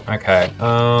 Okay,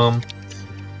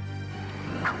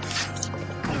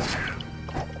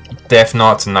 Death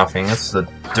Knights are nothing. It's the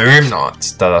Doom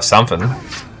Knights that are something.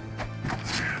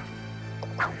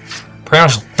 Pretty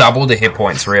much double the hit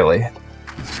points, really.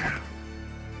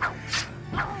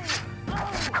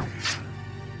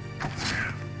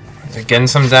 Getting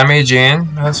some damage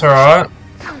in. That's alright.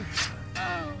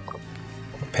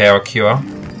 Power cure.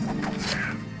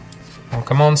 Oh,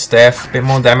 come on, Steph. A bit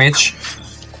more damage.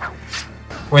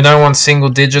 We don't want single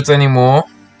digits anymore.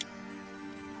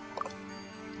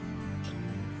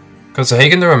 Because he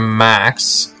can do a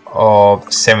max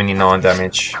of 79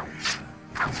 damage.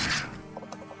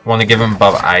 Want to give him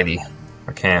above 80.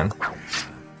 I can.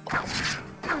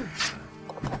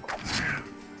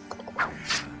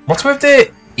 What's with their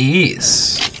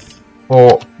ears?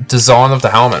 Or design of the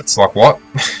helmets? Like what?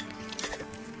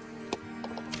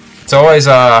 It's always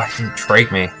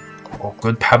intrigued me. Oh,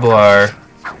 good Pablo.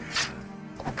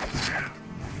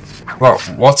 Well,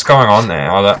 what's going on there?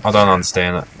 I don't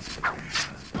understand it.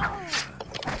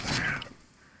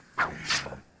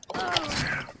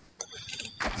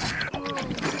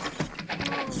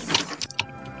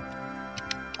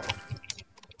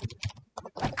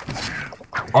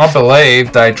 I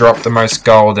believe they dropped the most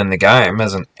gold in the game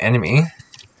as an enemy.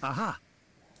 Aha.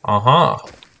 Uh-huh.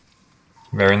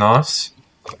 Very nice.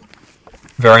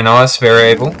 Very nice, very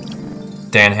able.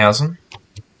 Danhausen.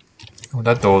 Oh,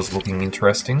 that door's looking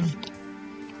interesting.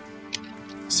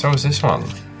 So is this one.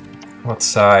 Let's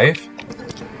save.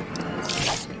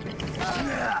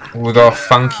 We got a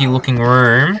funky looking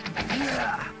room.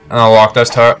 And I like those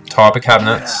type of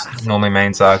cabinets. Normally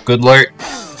means good loot.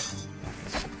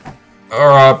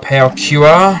 Alright, power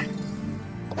QR.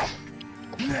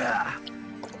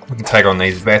 We can take on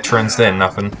these veterans, they're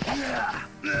nothing.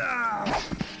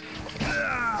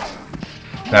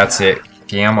 That's it.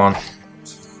 Come on.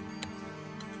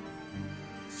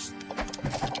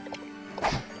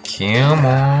 Come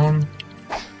on.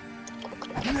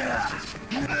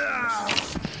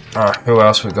 Alright, who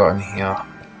else we got in here?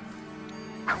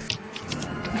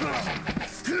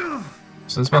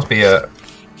 So this must be a...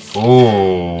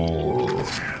 Ooh.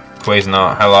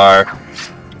 Cuisinart, hello.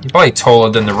 You're bloody taller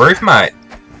than the roof, mate.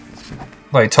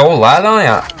 Bloody tall lad, aren't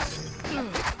ya?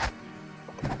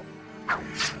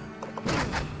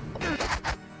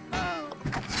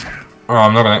 Oh,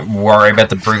 I'm not gonna worry about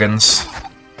the brigands.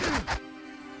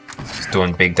 It's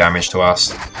doing big damage to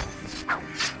us.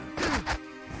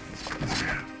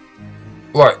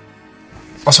 Like,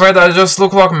 I swear they just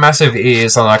look like massive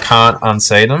ears and I can't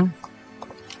unsee them.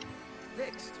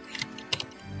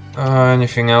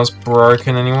 Anything else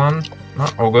broken, anyone? No,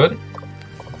 all good.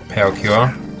 Power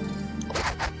cure.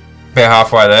 About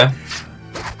halfway there.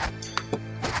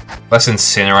 Let's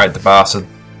incinerate the bastard.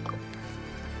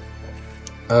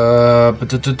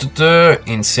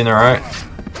 Incinerate.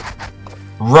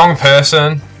 Wrong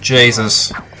person.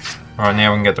 Jesus. Alright,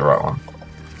 now we can get the right one.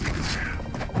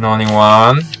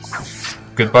 91.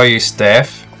 Goodbye, you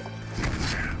Steph.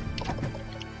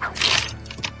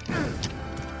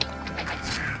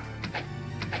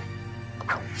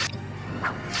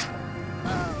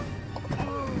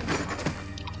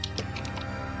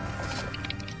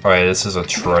 Oh yeah, this is a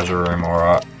treasure room,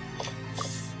 alright.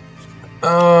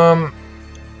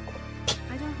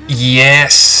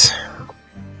 Yes!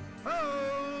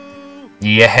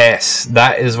 Yes!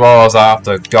 That is what I was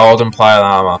after. Golden plate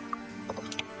armor.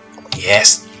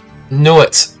 Yes! Knew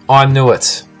it! I knew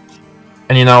it.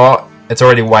 And you know what? It's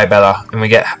already way better. And we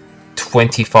get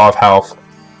 25 health.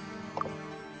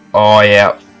 Oh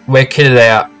yeah. We're kitted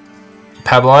out.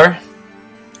 Pablo.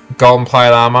 Golden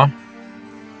plate armor.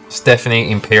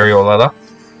 Stephanie, Imperial leather.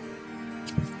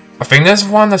 I think there's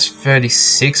one that's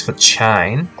 36 for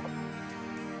chain.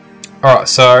 Alright,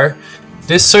 so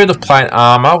this suit of plate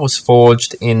armor was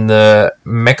forged in the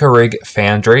Meckerig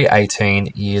Foundry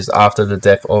 18 years after the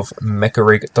death of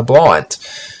Meckerig the Blind.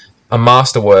 A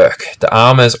masterwork. The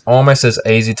armor is almost as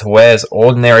easy to wear as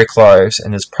ordinary clothes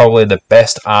and is probably the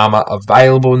best armor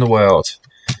available in the world.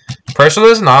 Pretty sure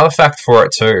there's an artifact for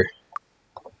it too.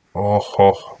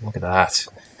 Oh, look at that.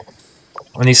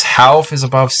 When his health is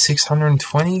above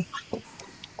 620,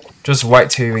 just wait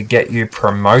till we get you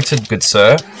promoted, good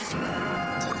sir.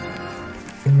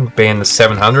 We'll be in the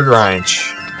 700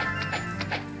 range.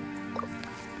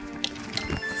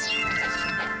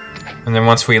 And then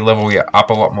once we level you up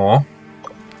a lot more.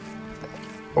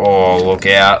 Oh, look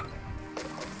out.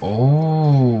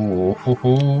 Ooh.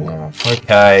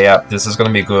 Okay, yep, this is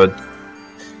gonna be good.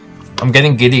 I'm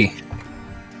getting giddy.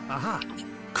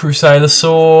 Crusader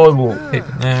sword, we'll keep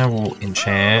it there, we'll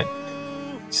enchant.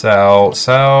 Sell,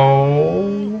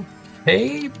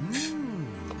 keep.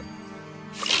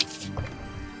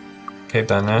 Keep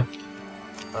that in there.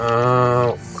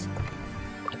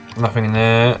 Nothing in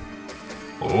there.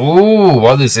 Ooh,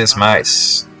 what is this,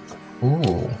 mace?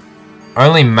 Ooh.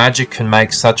 Only magic can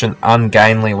make such an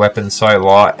ungainly weapon so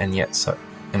light and yet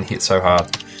hit so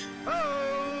hard.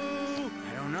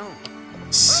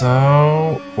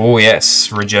 So, oh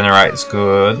yes, regenerate is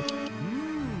good.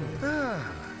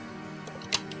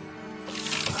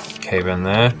 Keep in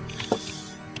there.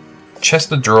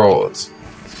 Chest of drawers.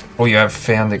 Oh, you have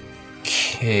found a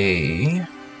key.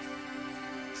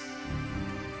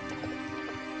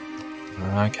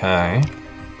 Okay.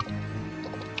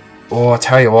 Oh, I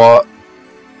tell you what,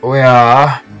 we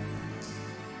are.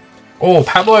 Oh,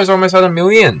 Pablo's almost at 1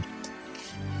 million.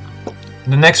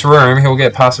 In the next room, he'll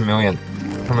get past 1 million.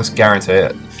 I almost guarantee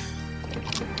it.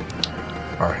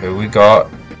 Alright, who we got?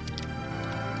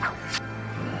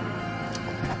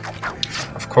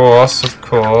 Of course.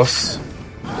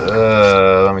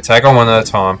 Let me take on one at a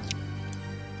time.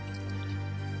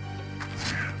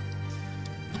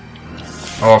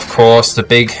 Oh, of course, the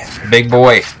big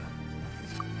boy.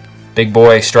 Big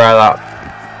boy, straight up.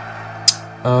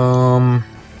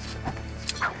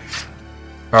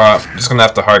 Alright, just gonna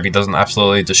have to hope he doesn't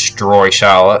absolutely destroy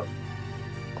Charlotte.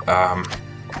 Oh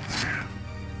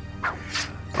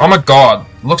my god,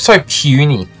 looks so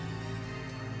puny.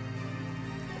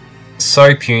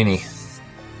 So puny.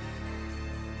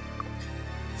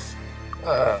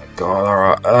 God,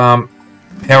 alright.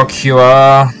 Power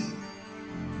Cure.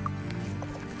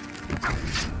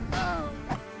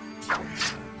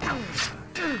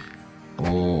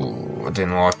 Ooh, I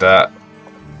didn't like that.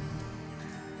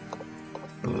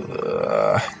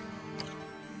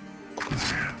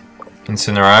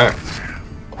 Incinerate.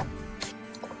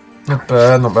 Not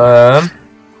bad, not bad.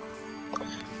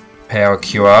 Power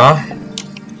Cure.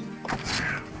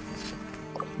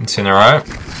 Incinerate.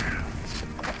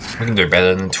 We can do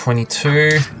better than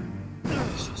 22.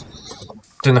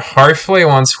 Then hopefully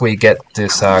once we get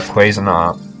this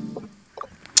Cuisinart,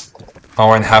 I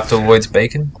won't have to Lloyd's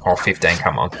Beacon. Oh, 15,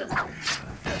 come on.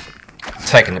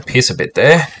 Taking the piss a bit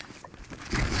there.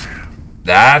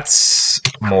 That's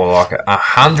more like it.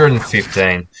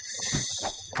 115.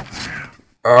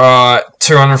 Alright,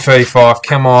 235.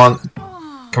 Come on.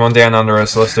 Come on down under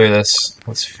us. Let's do this.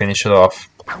 Let's finish it off.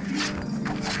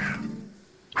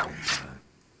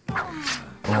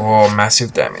 Oh,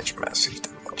 massive damage. Massive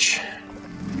damage.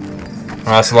 Alright,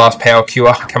 that's the last power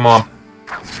cure. Come on.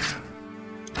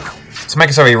 Let's make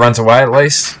it so he runs away at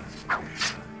least.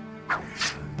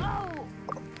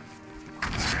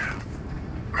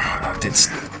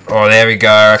 Oh, there we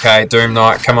go. Okay, Doom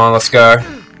Knight. Come on, let's go.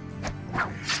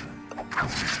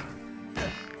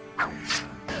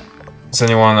 Is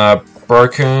anyone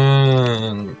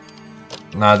broken?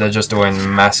 No, they're just doing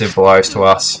massive blows to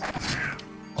us.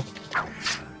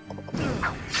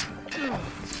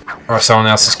 Alright, someone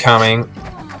else is coming.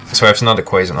 So it's another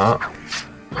Cuisinart.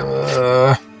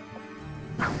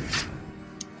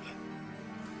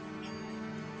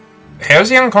 How's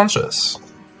he unconscious?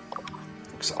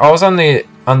 I was under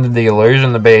the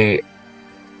illusion to be...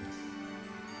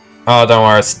 Oh, don't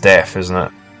worry, it's death, isn't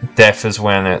it? Death is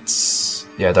when it's...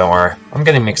 Yeah, don't worry. I'm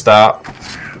getting mixed up.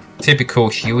 Typical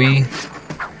Huey.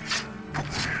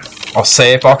 I'll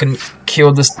see if I can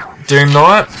kill this Doom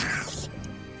Knight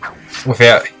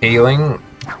without healing.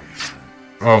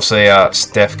 Obviously,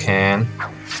 Steph can.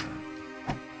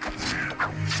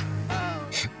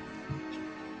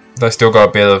 They still got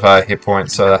a bit of hit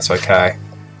points, so that's okay.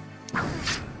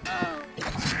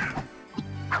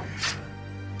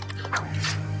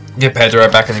 Get Pedro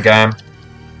back in the game.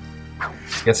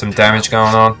 Get some damage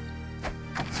going on.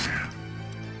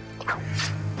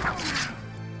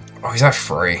 Oh, he's at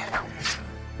 3.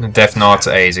 The Death Knight's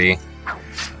easy.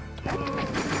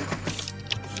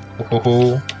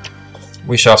 Ooh.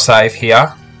 We shall save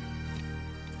here.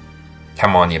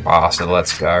 Come on, you bastard.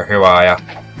 Let's go. Who are ya?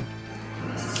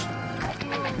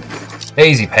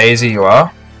 Easy peasy, you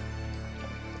are.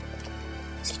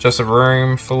 It's just a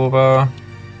room full of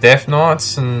Death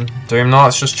Knights and Doom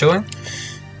Knights just chilling.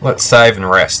 Let's save and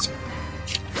rest.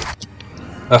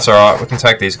 That's alright, we can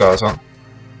take these guys on.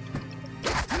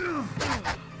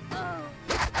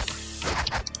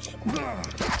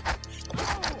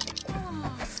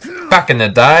 Back in the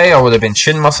day, I would have been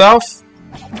shitting myself,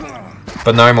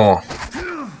 but no more.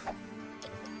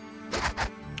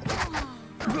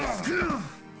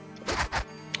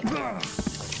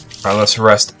 Alright, let's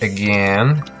rest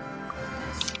again.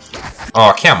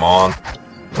 Oh, come on.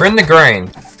 We're in the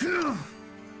green.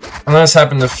 I know it's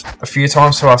happened a few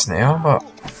times to us now, but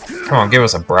come on, give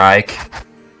us a break.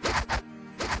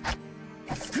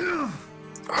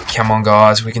 Oh, come on,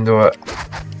 guys, we can do it.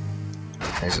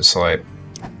 He's asleep.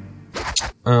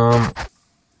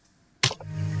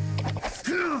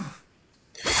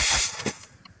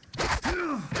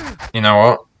 You know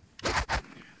what?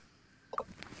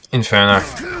 Inferno.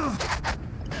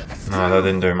 No, that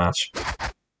didn't do much.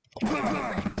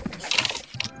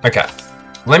 Okay.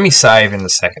 Let me save in a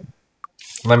second.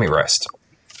 Let me rest.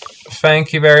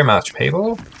 Thank you very much,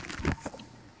 people.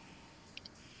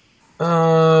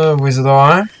 Wizard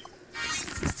Eye.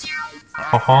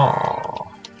 Haha.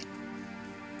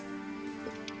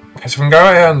 Okay, so we can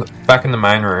go back in the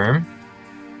main room.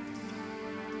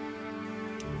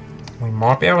 We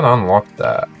might be able to unlock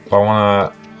that, but I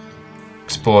want to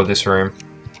explore this room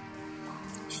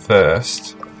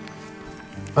first.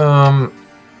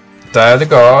 Day of the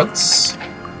Gods.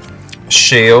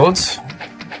 Shield.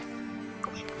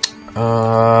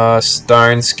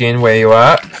 Stone Skin, where you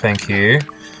at? Thank you.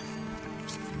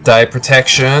 Day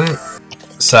Protection.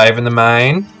 Saving the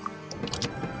main.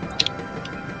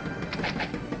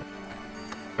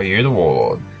 Are you the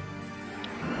Warlord?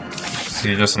 So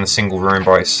you're just in a single room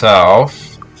by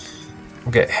yourself.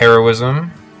 We'll get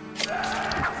Heroism.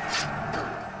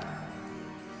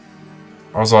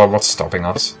 I was like, what's stopping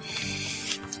us?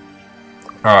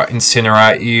 Alright,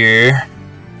 Incinerate you.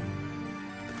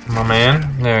 My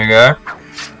man. There we go.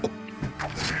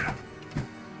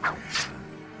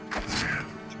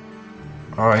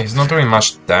 Alright, he's not doing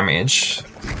much damage.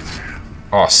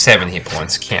 Oh, 7 hit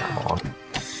points. Come on.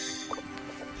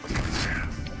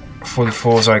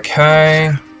 44's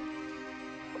okay.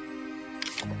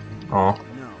 Oh.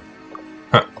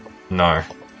 Huh. No.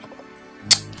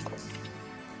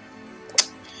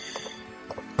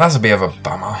 That's a bit of a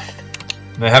bummer.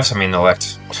 They have some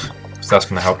intellect. So that's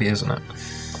going to help you, isn't it?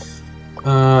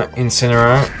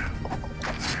 Incinerate.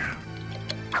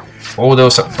 Oh, there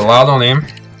was some blood on him.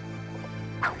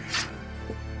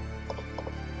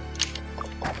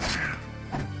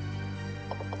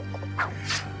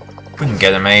 We can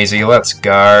get him easy. Let's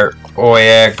go. Oh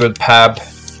yeah, good pab.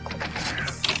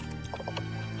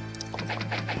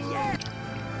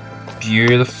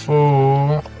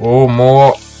 Beautiful. Oh,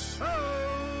 more.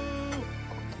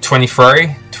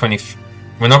 23? 20.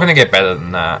 We're not going to get better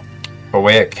than that. But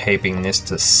we're keeping this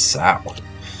to Sal.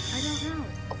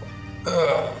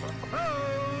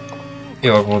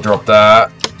 Yeah, look, we'll drop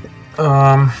that.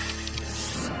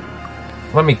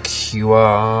 Let me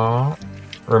cure.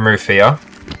 Remove fear.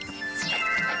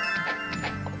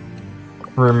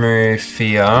 Remove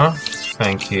fear.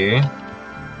 Thank you.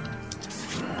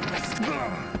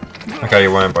 Okay,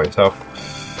 you weren't by yourself.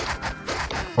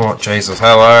 Oh, Jesus.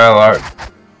 Hello, hello.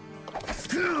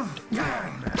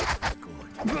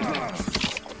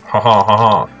 Haha,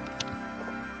 haha.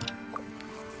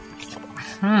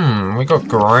 We got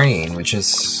green, which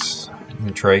is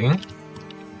intriguing.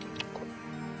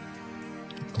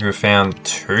 We found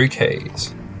 2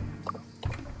 keys.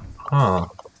 Huh.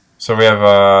 So we have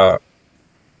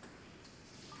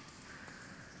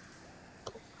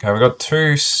okay, we got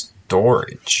 2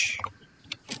 storage.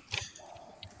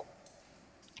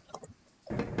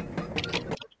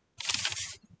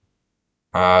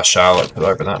 Charlotte could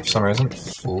open that for some reason.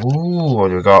 Ooh, what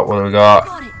do we got? What do we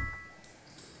got?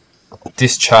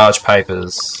 Discharge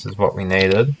papers is what we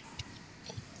needed.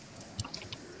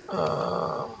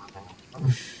 Oh,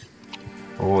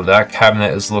 that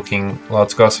cabinet is looking like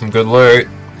it's got some good loot.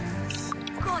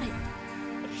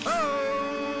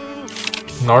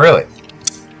 Not really.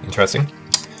 Interesting.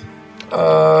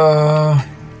 So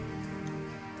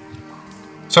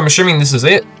I'm assuming this is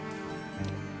it.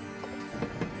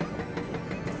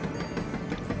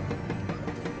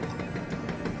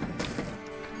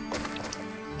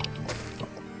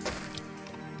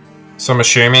 So I'm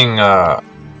assuming that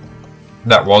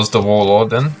was the Warlord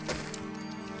then.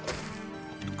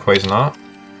 Cuisinart.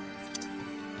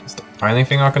 That's the only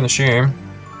thing I can assume.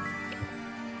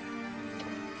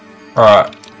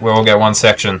 Alright, we'll get 1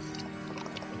 section.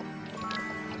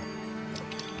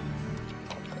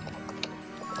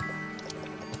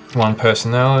 One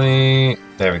personality.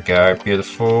 There we go,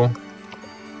 beautiful.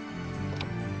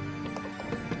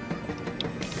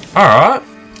 Alright.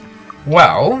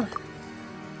 Well,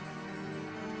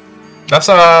 that's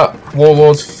our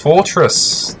Warlord's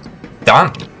Fortress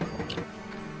done,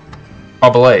 I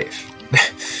believe.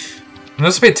 And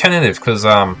that's a bit tentative because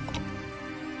There's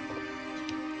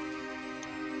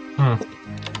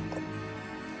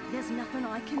nothing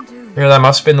I can do. yeah, that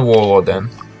must have been the Warlord then.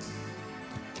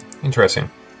 Interesting.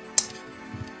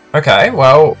 Okay,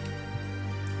 well,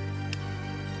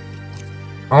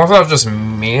 unless I've just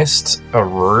missed a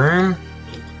room,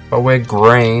 but we're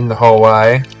green the whole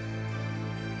way.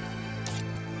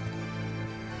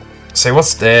 See,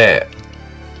 what's there?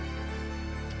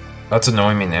 That's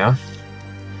annoying me now.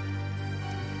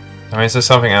 I mean, is there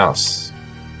something else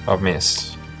I've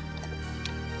missed?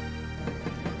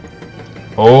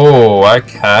 Oh,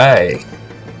 okay.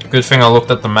 Good thing I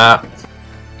looked at the map.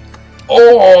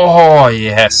 Oh,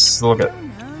 yes. Look at...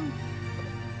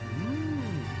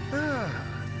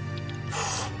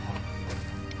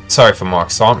 Sorry for my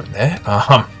excitement there.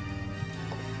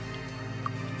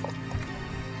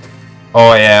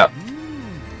 Oh, yeah.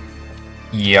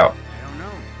 Yep.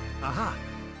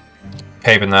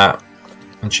 Keeping that.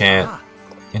 Enchant.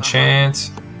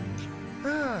 Enchant.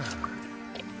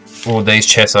 Oh, these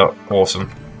chests are awesome.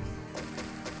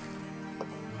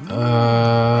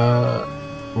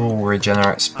 Ooh,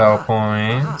 regenerate spell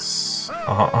points.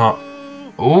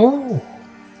 Ooh.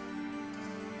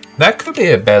 That could be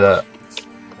a better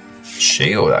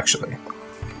shield, actually.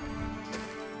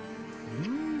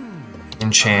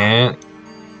 Enchant.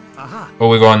 Oh,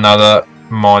 we got another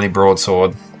mighty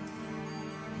broadsword.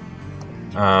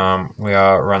 We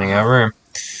are running out of room.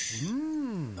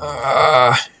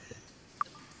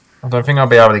 I don't think I'll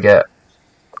be able to get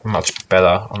much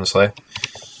better, honestly.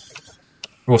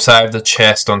 We'll save the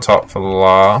chest on top for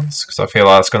last, because I feel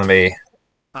like it's going to be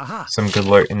some good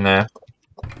loot in there.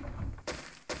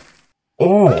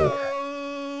 Oh!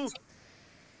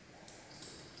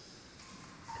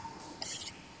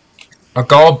 A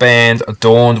gold band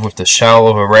adorned with the shell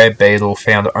of a rare beetle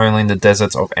found only in the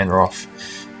deserts of Enroth.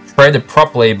 Traded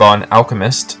properly by an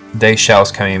alchemist, these shells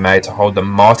can be made to hold the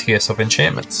mightiest of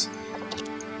enchantments.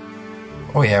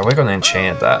 Oh yeah, we're gonna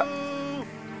enchant that.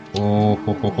 Ooh,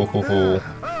 hoo, hoo, hoo, hoo, hoo.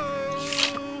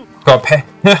 Got a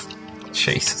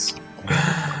Jesus.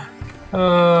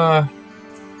 Oh,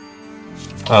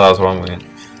 that was one win.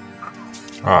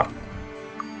 Alright.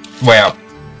 Wow.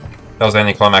 That was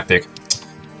anticlimactic.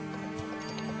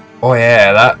 Oh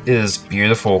yeah, that is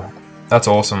beautiful. That's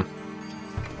awesome.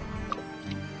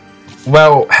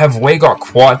 Well, have we got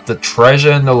quite the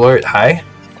treasure in the loot, hey?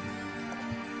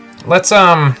 Let's,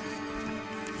 town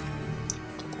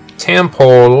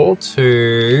portal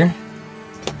to...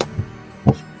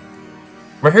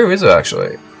 Well, who is it,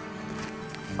 actually?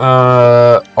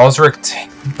 Osric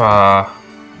Temper.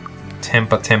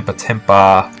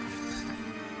 Temper.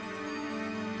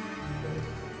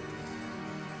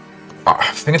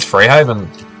 I think it's Freehaven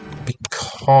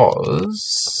because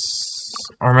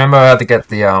I remember I had to get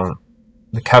the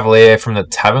Cavalier from the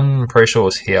tavern. I'm pretty sure it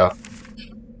was here.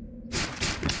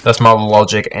 That's my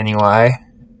logic anyway.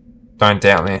 Don't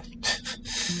doubt me.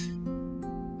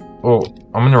 Oh,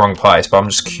 I'm in the wrong place, but I'm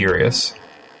just curious.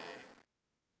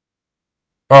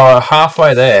 Oh,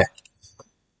 halfway there.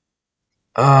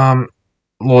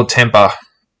 Lord Temper.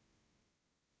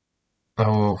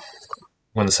 Oh,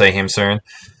 I'm going to see him soon.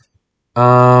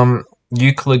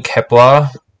 Euclid Kepler,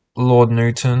 Lord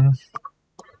Newton,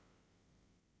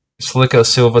 Slicker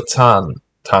Silver Tongue.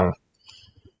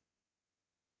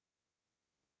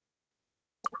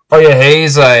 Oh yeah,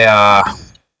 he's a, yeah,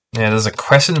 there's a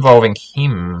quest involving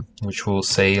him, which we'll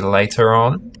see later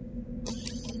on.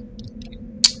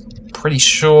 Pretty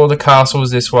sure the castle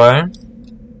is this way.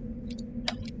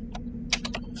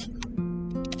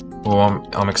 Oh,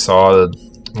 I'm excited.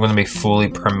 I'm going to be fully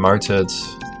promoted.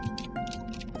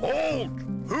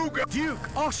 Duke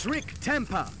Osric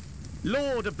Temper,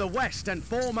 Lord of the West and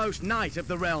foremost knight of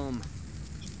the realm.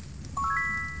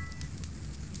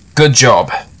 Good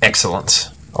job.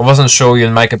 Excellent. I wasn't sure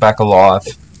you'd make it back alive.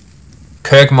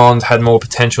 Kirkmond had more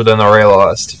potential than I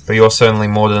realised, but you're certainly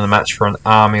more than a match for an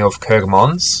army of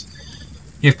Kirkmonds.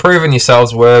 You've proven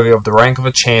yourselves worthy of the rank of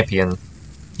a champion.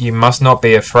 You must not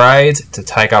be afraid to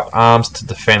take up arms to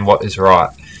defend what is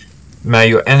right. May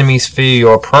your enemies fear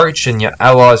your approach and your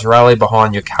allies rally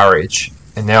behind your courage.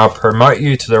 And now I promote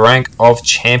you to the rank of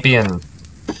champion.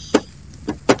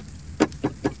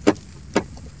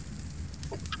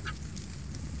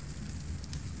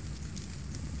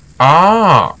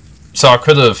 Ah, so I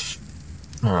could have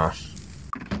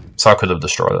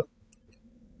destroyed it.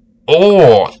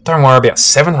 Oh, don't worry about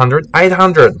 700,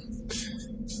 800.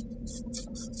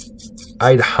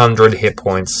 800 hit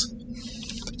points.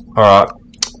 Alright.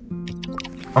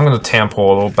 I'm gonna town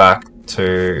portal back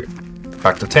to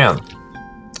town.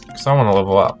 Because I want to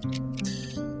level up.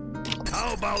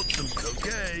 How about some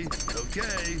okay?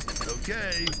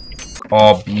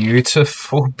 Oh,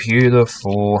 beautiful,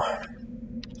 beautiful.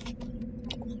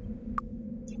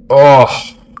 Oh,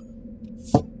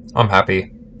 I'm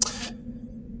happy.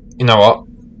 You know what?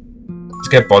 Let's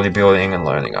get bodybuilding and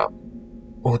learning up.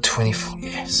 Oh, 24,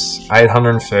 yes.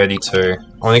 832. I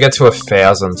want to get to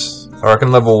 1,000. I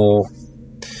reckon level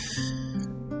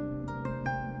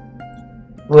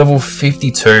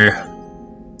 52.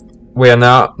 We are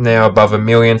now above 1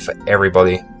 million for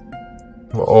everybody.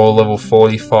 We're all level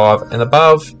 45 and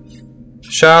above.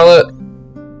 Charlotte,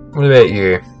 what about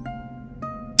you?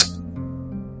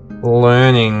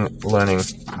 Learning.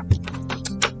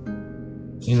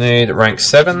 You need rank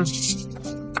 7.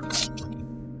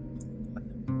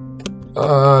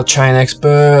 Chain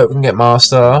expert, we can get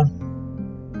master.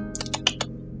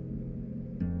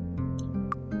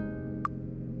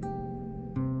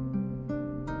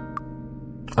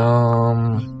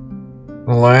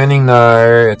 Learning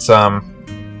though, it's 10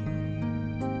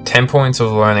 points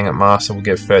of learning at master will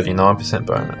get 39%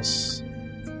 bonus.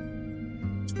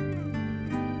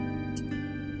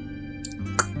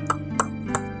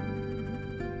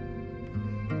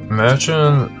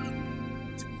 Merchant,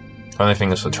 only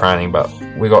thing is for training, but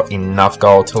we got enough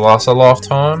gold to last a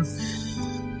lifetime.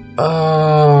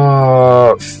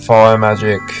 Fire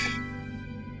magic,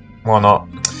 why not?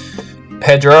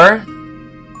 Pedro,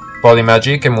 body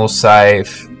magic, and we'll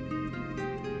save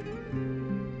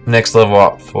next level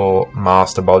up for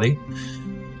master body.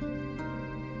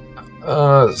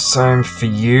 Same for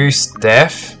you,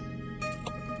 Steph.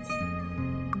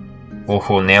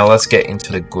 Oh, now let's get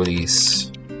into the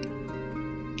goodies.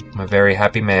 I'm a very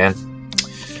happy man.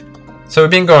 So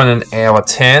we've been going an hour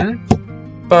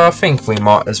 10, but I think we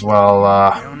might as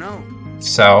well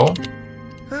sell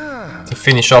to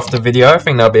finish off the video. I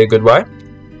think that'll be a good way.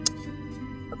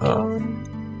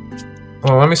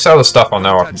 Well, let me sell the stuff I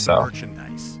know I can sell.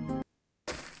 Merchandise.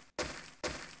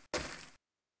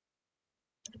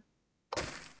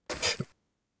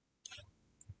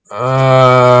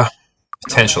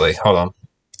 Potentially. Hold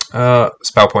on.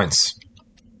 Spell points.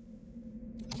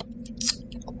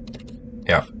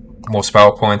 Yeah. More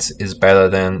spell points is better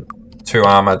than 2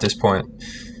 armor at this point.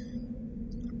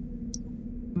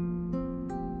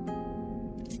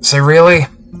 So really?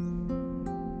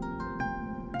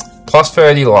 Plus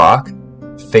 30 luck.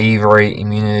 Thievery,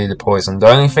 immunity to poison. The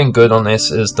only thing good on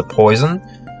this is the poison,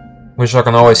 which I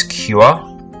can always cure.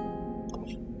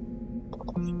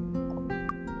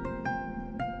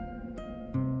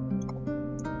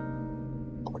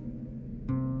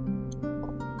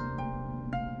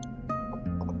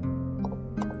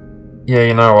 Yeah,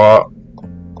 you know what?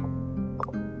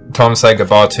 Time to say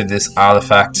goodbye to this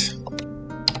artifact.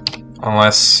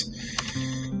 Unless...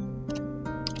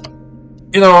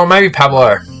 You know what, maybe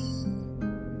Pablo.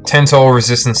 10 to all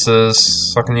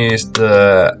resistances, so I can use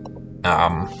the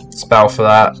spell for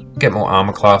that. Get more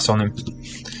armor class on him.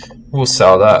 We'll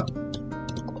sell that.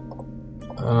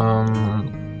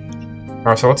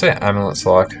 Alright, so what's our amulets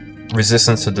like?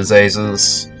 Resistance to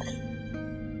diseases.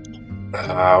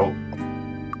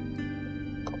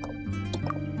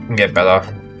 Get better.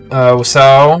 We'll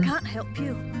sell. Can't help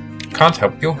you. Can't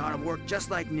help you. Gotta work just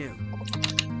like new.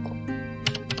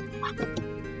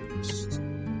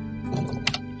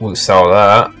 We'll sell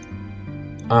that.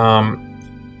 Oh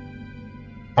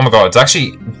my god, it's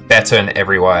actually better in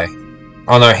every way.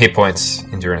 Oh no, hit points,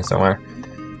 endurance, don't worry.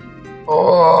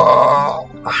 Oh.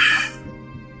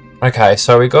 Okay,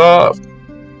 so we got...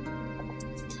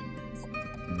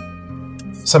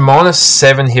 So minus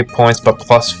 7 hit points, but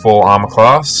plus 4 armor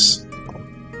class.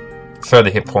 Further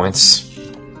hit points.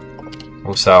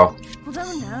 We'll sell. I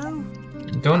don't know.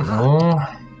 Don't know.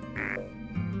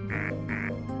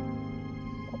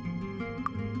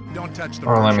 Don't touch the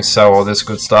Alright, let me sell all this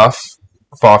good stuff.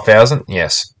 5,000?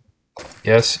 Yes.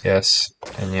 Yes, yes,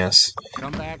 and yes.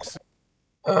 Come back.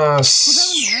 I don't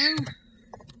know.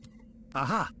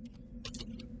 Aha.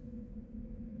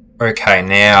 Okay,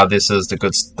 now this is the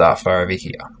good stuff over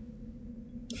here.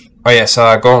 Oh yeah,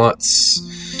 so gauntlets.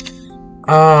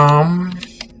 I'm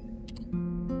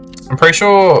pretty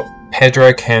sure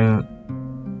Pedro can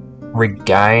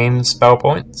regain spell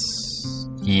points.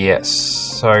 Yes,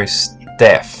 so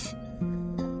Steph.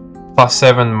 Plus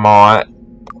 7 might.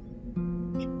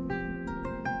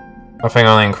 I think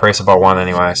I only increase it by 1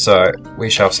 anyway, so we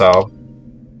shall sell.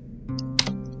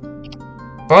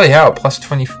 Bloody hell, plus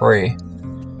 23.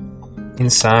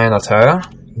 Insane, I tell you.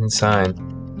 Insane.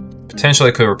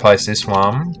 Potentially could replace this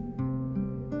one.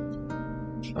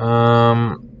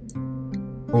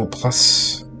 Oh,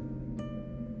 plus...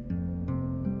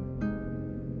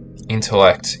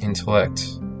 Intellect.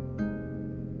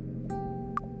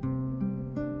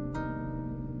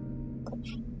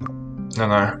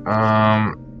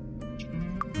 No.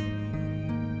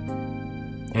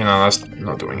 You know, that's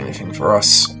not doing anything for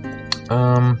us.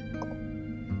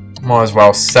 Might as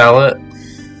well sell it.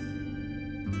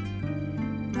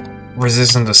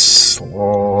 Resistant to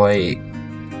sleep.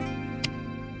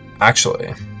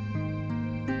 Actually.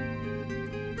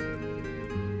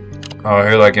 Oh,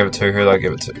 who'd I give it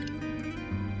to?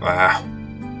 Wow.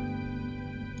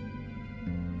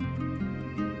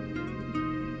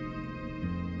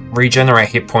 Regenerate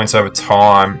hit points over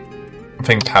time. I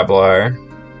think Pablo.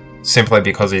 Simply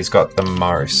because he's got the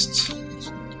most.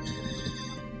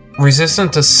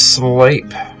 Resistant to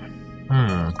sleep.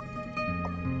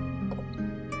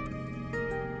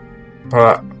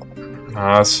 But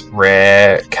that's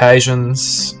rare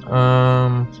occasions.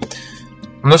 I'm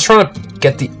just trying to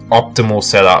get the optimal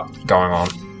setup going on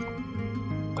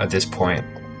at this point.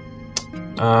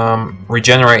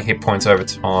 Regenerate hit points over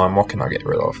time. What can I get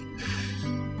rid of?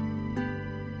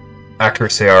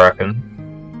 Accuracy, I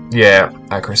reckon. Yeah,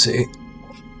 accuracy.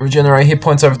 Regenerate hit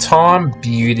points over time.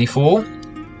 Beautiful.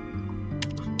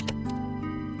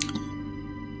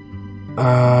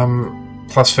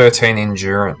 Plus 13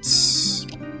 endurance.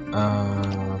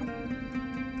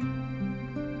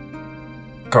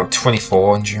 Got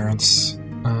 24 endurance.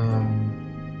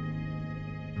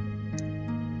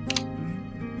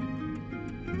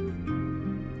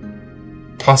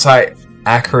 Plus 8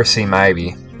 accuracy,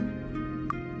 maybe.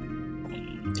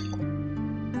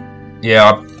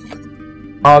 Yeah,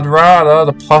 I'd rather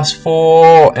the plus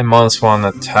 4 and minus 1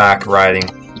 attack rating.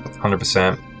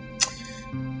 100%.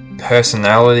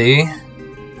 Personality.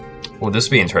 Well, this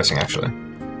would be interesting, actually.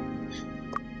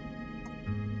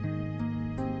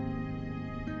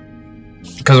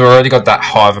 because we've already got that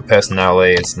high of a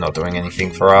personality, it's not doing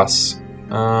anything for us.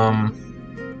 And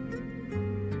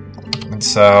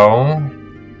so...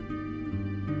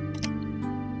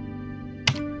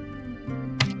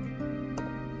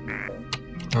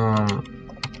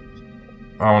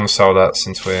 I want to sell that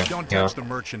since we're... Don't touch the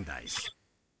merchandise.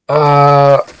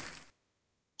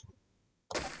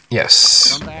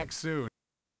 Yes. Come back soon.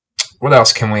 What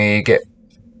else can we get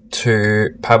to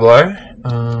Pablo?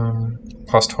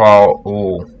 Plus 12.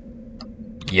 Ooh.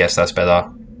 Yes, that's better.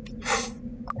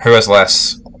 Who has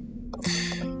less?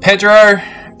 Pedro!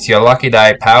 It's your lucky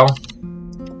day, pal.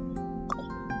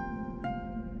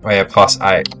 Oh yeah, plus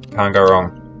 8. Can't go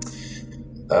wrong.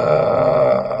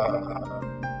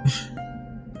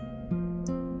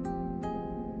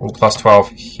 Ooh, plus 12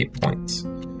 hit points.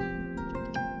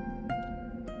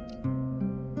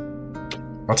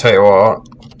 I'll tell you what.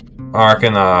 I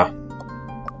reckon,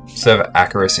 serve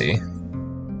accuracy.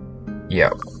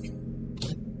 Yep.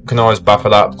 Can always buff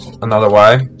it up another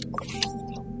way.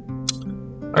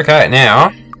 Okay,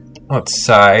 now let's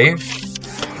save.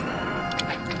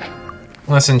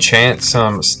 Let's enchant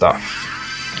some stuff.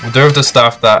 We'll do with the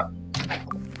stuff that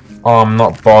I'm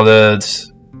not bothered.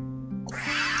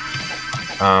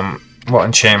 What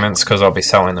enchantments? Because I'll be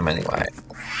selling them anyway,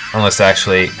 unless they're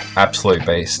actually absolute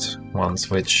beast ones,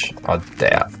 which I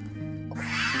doubt.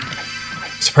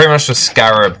 It's pretty much the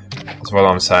scarab is what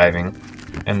I'm saving,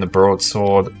 and the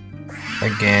broadsword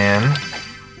again.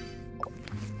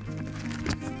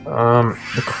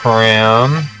 The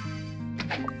crown.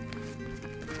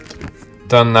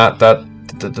 Done that.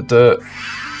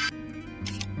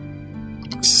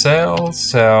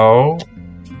 Sell.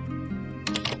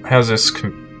 How's this?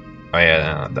 Oh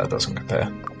yeah, no, that doesn't compare.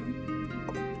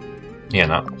 Yeah,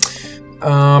 no.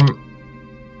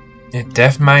 Yeah,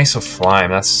 Death Mace or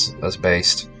Flame. That's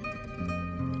based.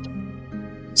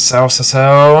 Sell.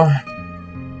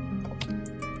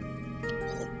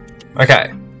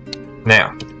 Okay.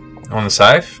 Now, on the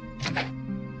save.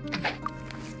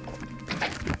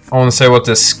 I want to see what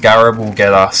this scarab will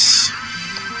get us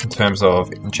in terms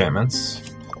of enchantments.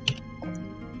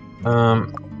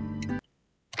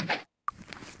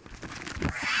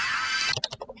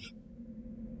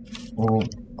 Ooh,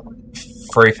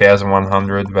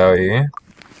 3,100 value.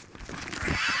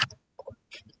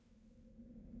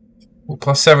 Ooh,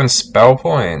 plus 7 spell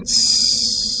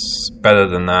points. Better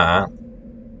than that.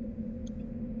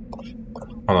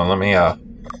 Hold on, let me I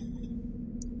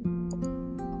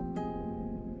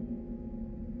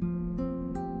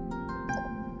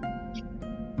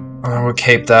would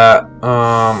keep that.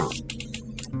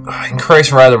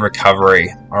 Increase rate of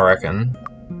recovery, I reckon.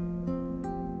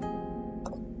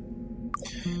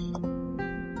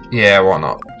 Yeah, why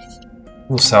not?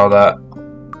 We'll sell that.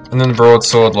 And then the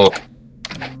broadsword, look.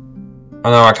 I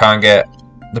know I can't get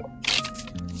the...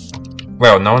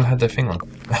 Well, no one had their thing on.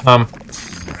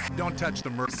 Don't touch the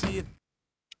mercy.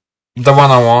 The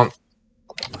one I want.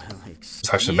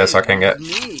 It's actually the best I can get.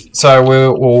 So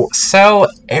we'll sell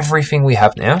everything we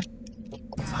have now.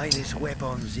 Finest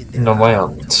weapons In the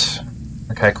land.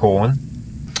 Okay, cool one.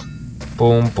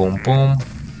 Boom, boom, boom.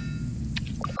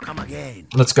 Come again.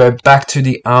 Let's go back to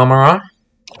the armorer.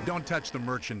 Don't touch the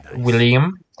merchandise.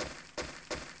 William.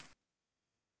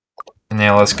 And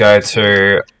now let's go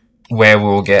to where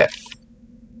we'll get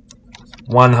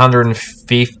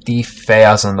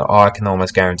 150,000. Oh, I can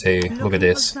almost guarantee you. Look at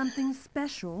this. Something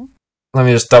special. Let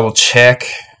me just double check,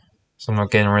 so I'm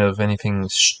not getting rid of anything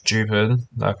stupid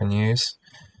that I can use.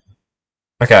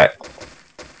 Okay.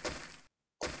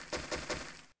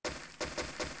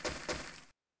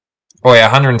 Oh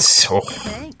yeah, 100. Oh.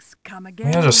 Thanks. Come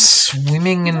again. We are just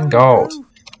swimming in gold.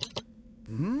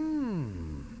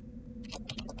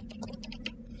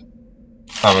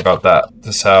 Oh, we got that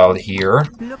to sell here.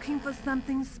 Looking for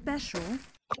something special.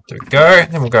 There we go.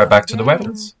 Then we'll go back to the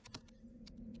weapons.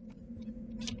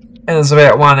 And it's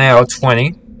about 1 hour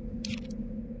 20.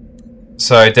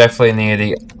 So definitely near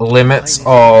the limits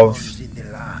of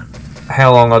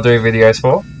how long I do videos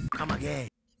for. Come again.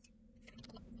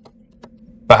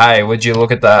 But hey, would you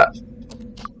look at that?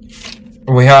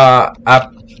 We are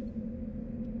up.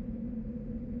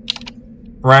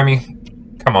 Rami,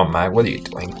 come on, mate. What are you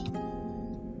doing?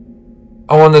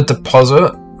 I want to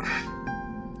deposit.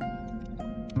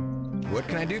 What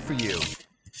can I do for you?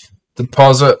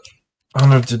 Deposit.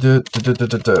 100.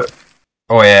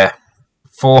 Oh yeah,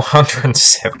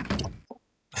 407.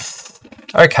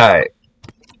 Okay,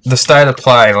 the state of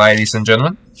play, ladies and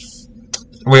gentlemen.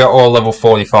 We are all level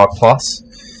 45 plus.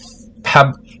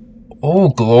 Oh,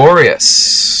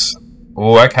 glorious.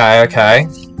 Oh, okay.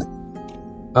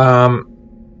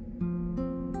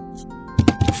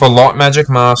 For Light Magic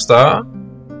Master,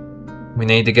 we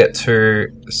need to get to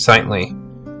Saintly.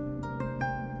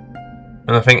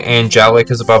 And I think Angelic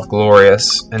is above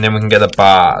Glorious, and then we can get a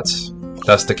Bard.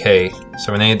 That's the key.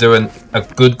 So we need to do a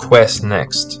good quest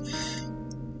next.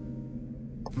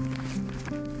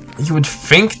 You would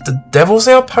think the Devil's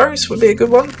Outpost would be a good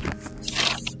one.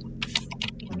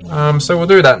 So we'll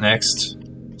do that next.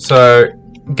 So,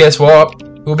 guess what?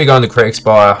 We'll be going to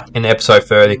Kriegspire in episode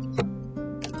 30.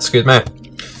 Excuse me.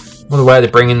 What a way to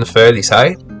bring in the 30s,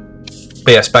 hey?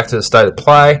 But yes, back to the state of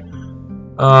play.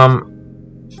 Oh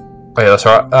yeah, that's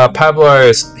right.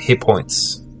 Pablo's hit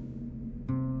points.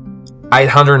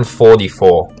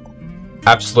 844.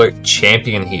 Absolute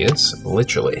champion he is,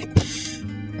 literally.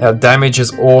 Our damage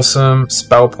is awesome,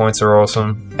 spell points are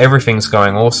awesome, everything's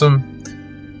going awesome.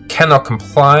 Cannot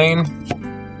complain.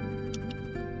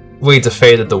 We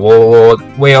defeated the Warlord.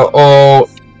 We are all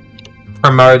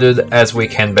promoted as we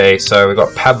can be. So we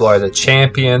got Pablo the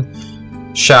champion,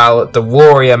 Charlotte the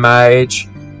warrior mage,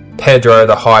 Pedro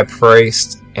the high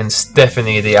priest, and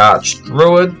Stephanie the arch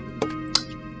druid.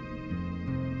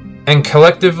 And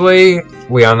collectively,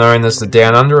 we are known as the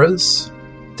Down Underers.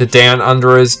 The Down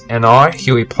Underers and I,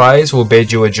 Huey Plays, will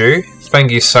bid you adieu. Thank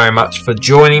you so much for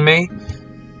joining me.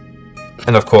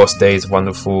 And of course, these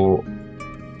wonderful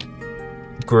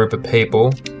group of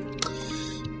people.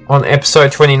 On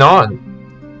episode 29,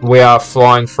 we are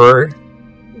flying through.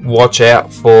 Watch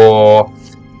out for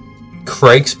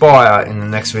Kriegspire in the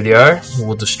next video.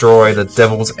 We'll destroy the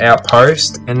Devil's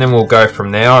Outpost, and then we'll go from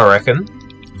there, I reckon.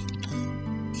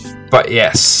 But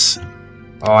yes,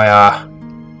 I'm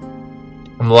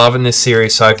loving this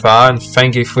series so far, and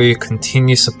thank you for your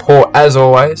continued support as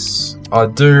always. I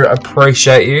do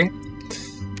appreciate you.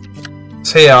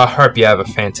 So yeah, I hope you have a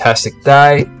fantastic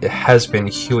day. It has been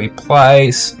Huey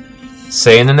Plays.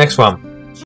 See you in the next one.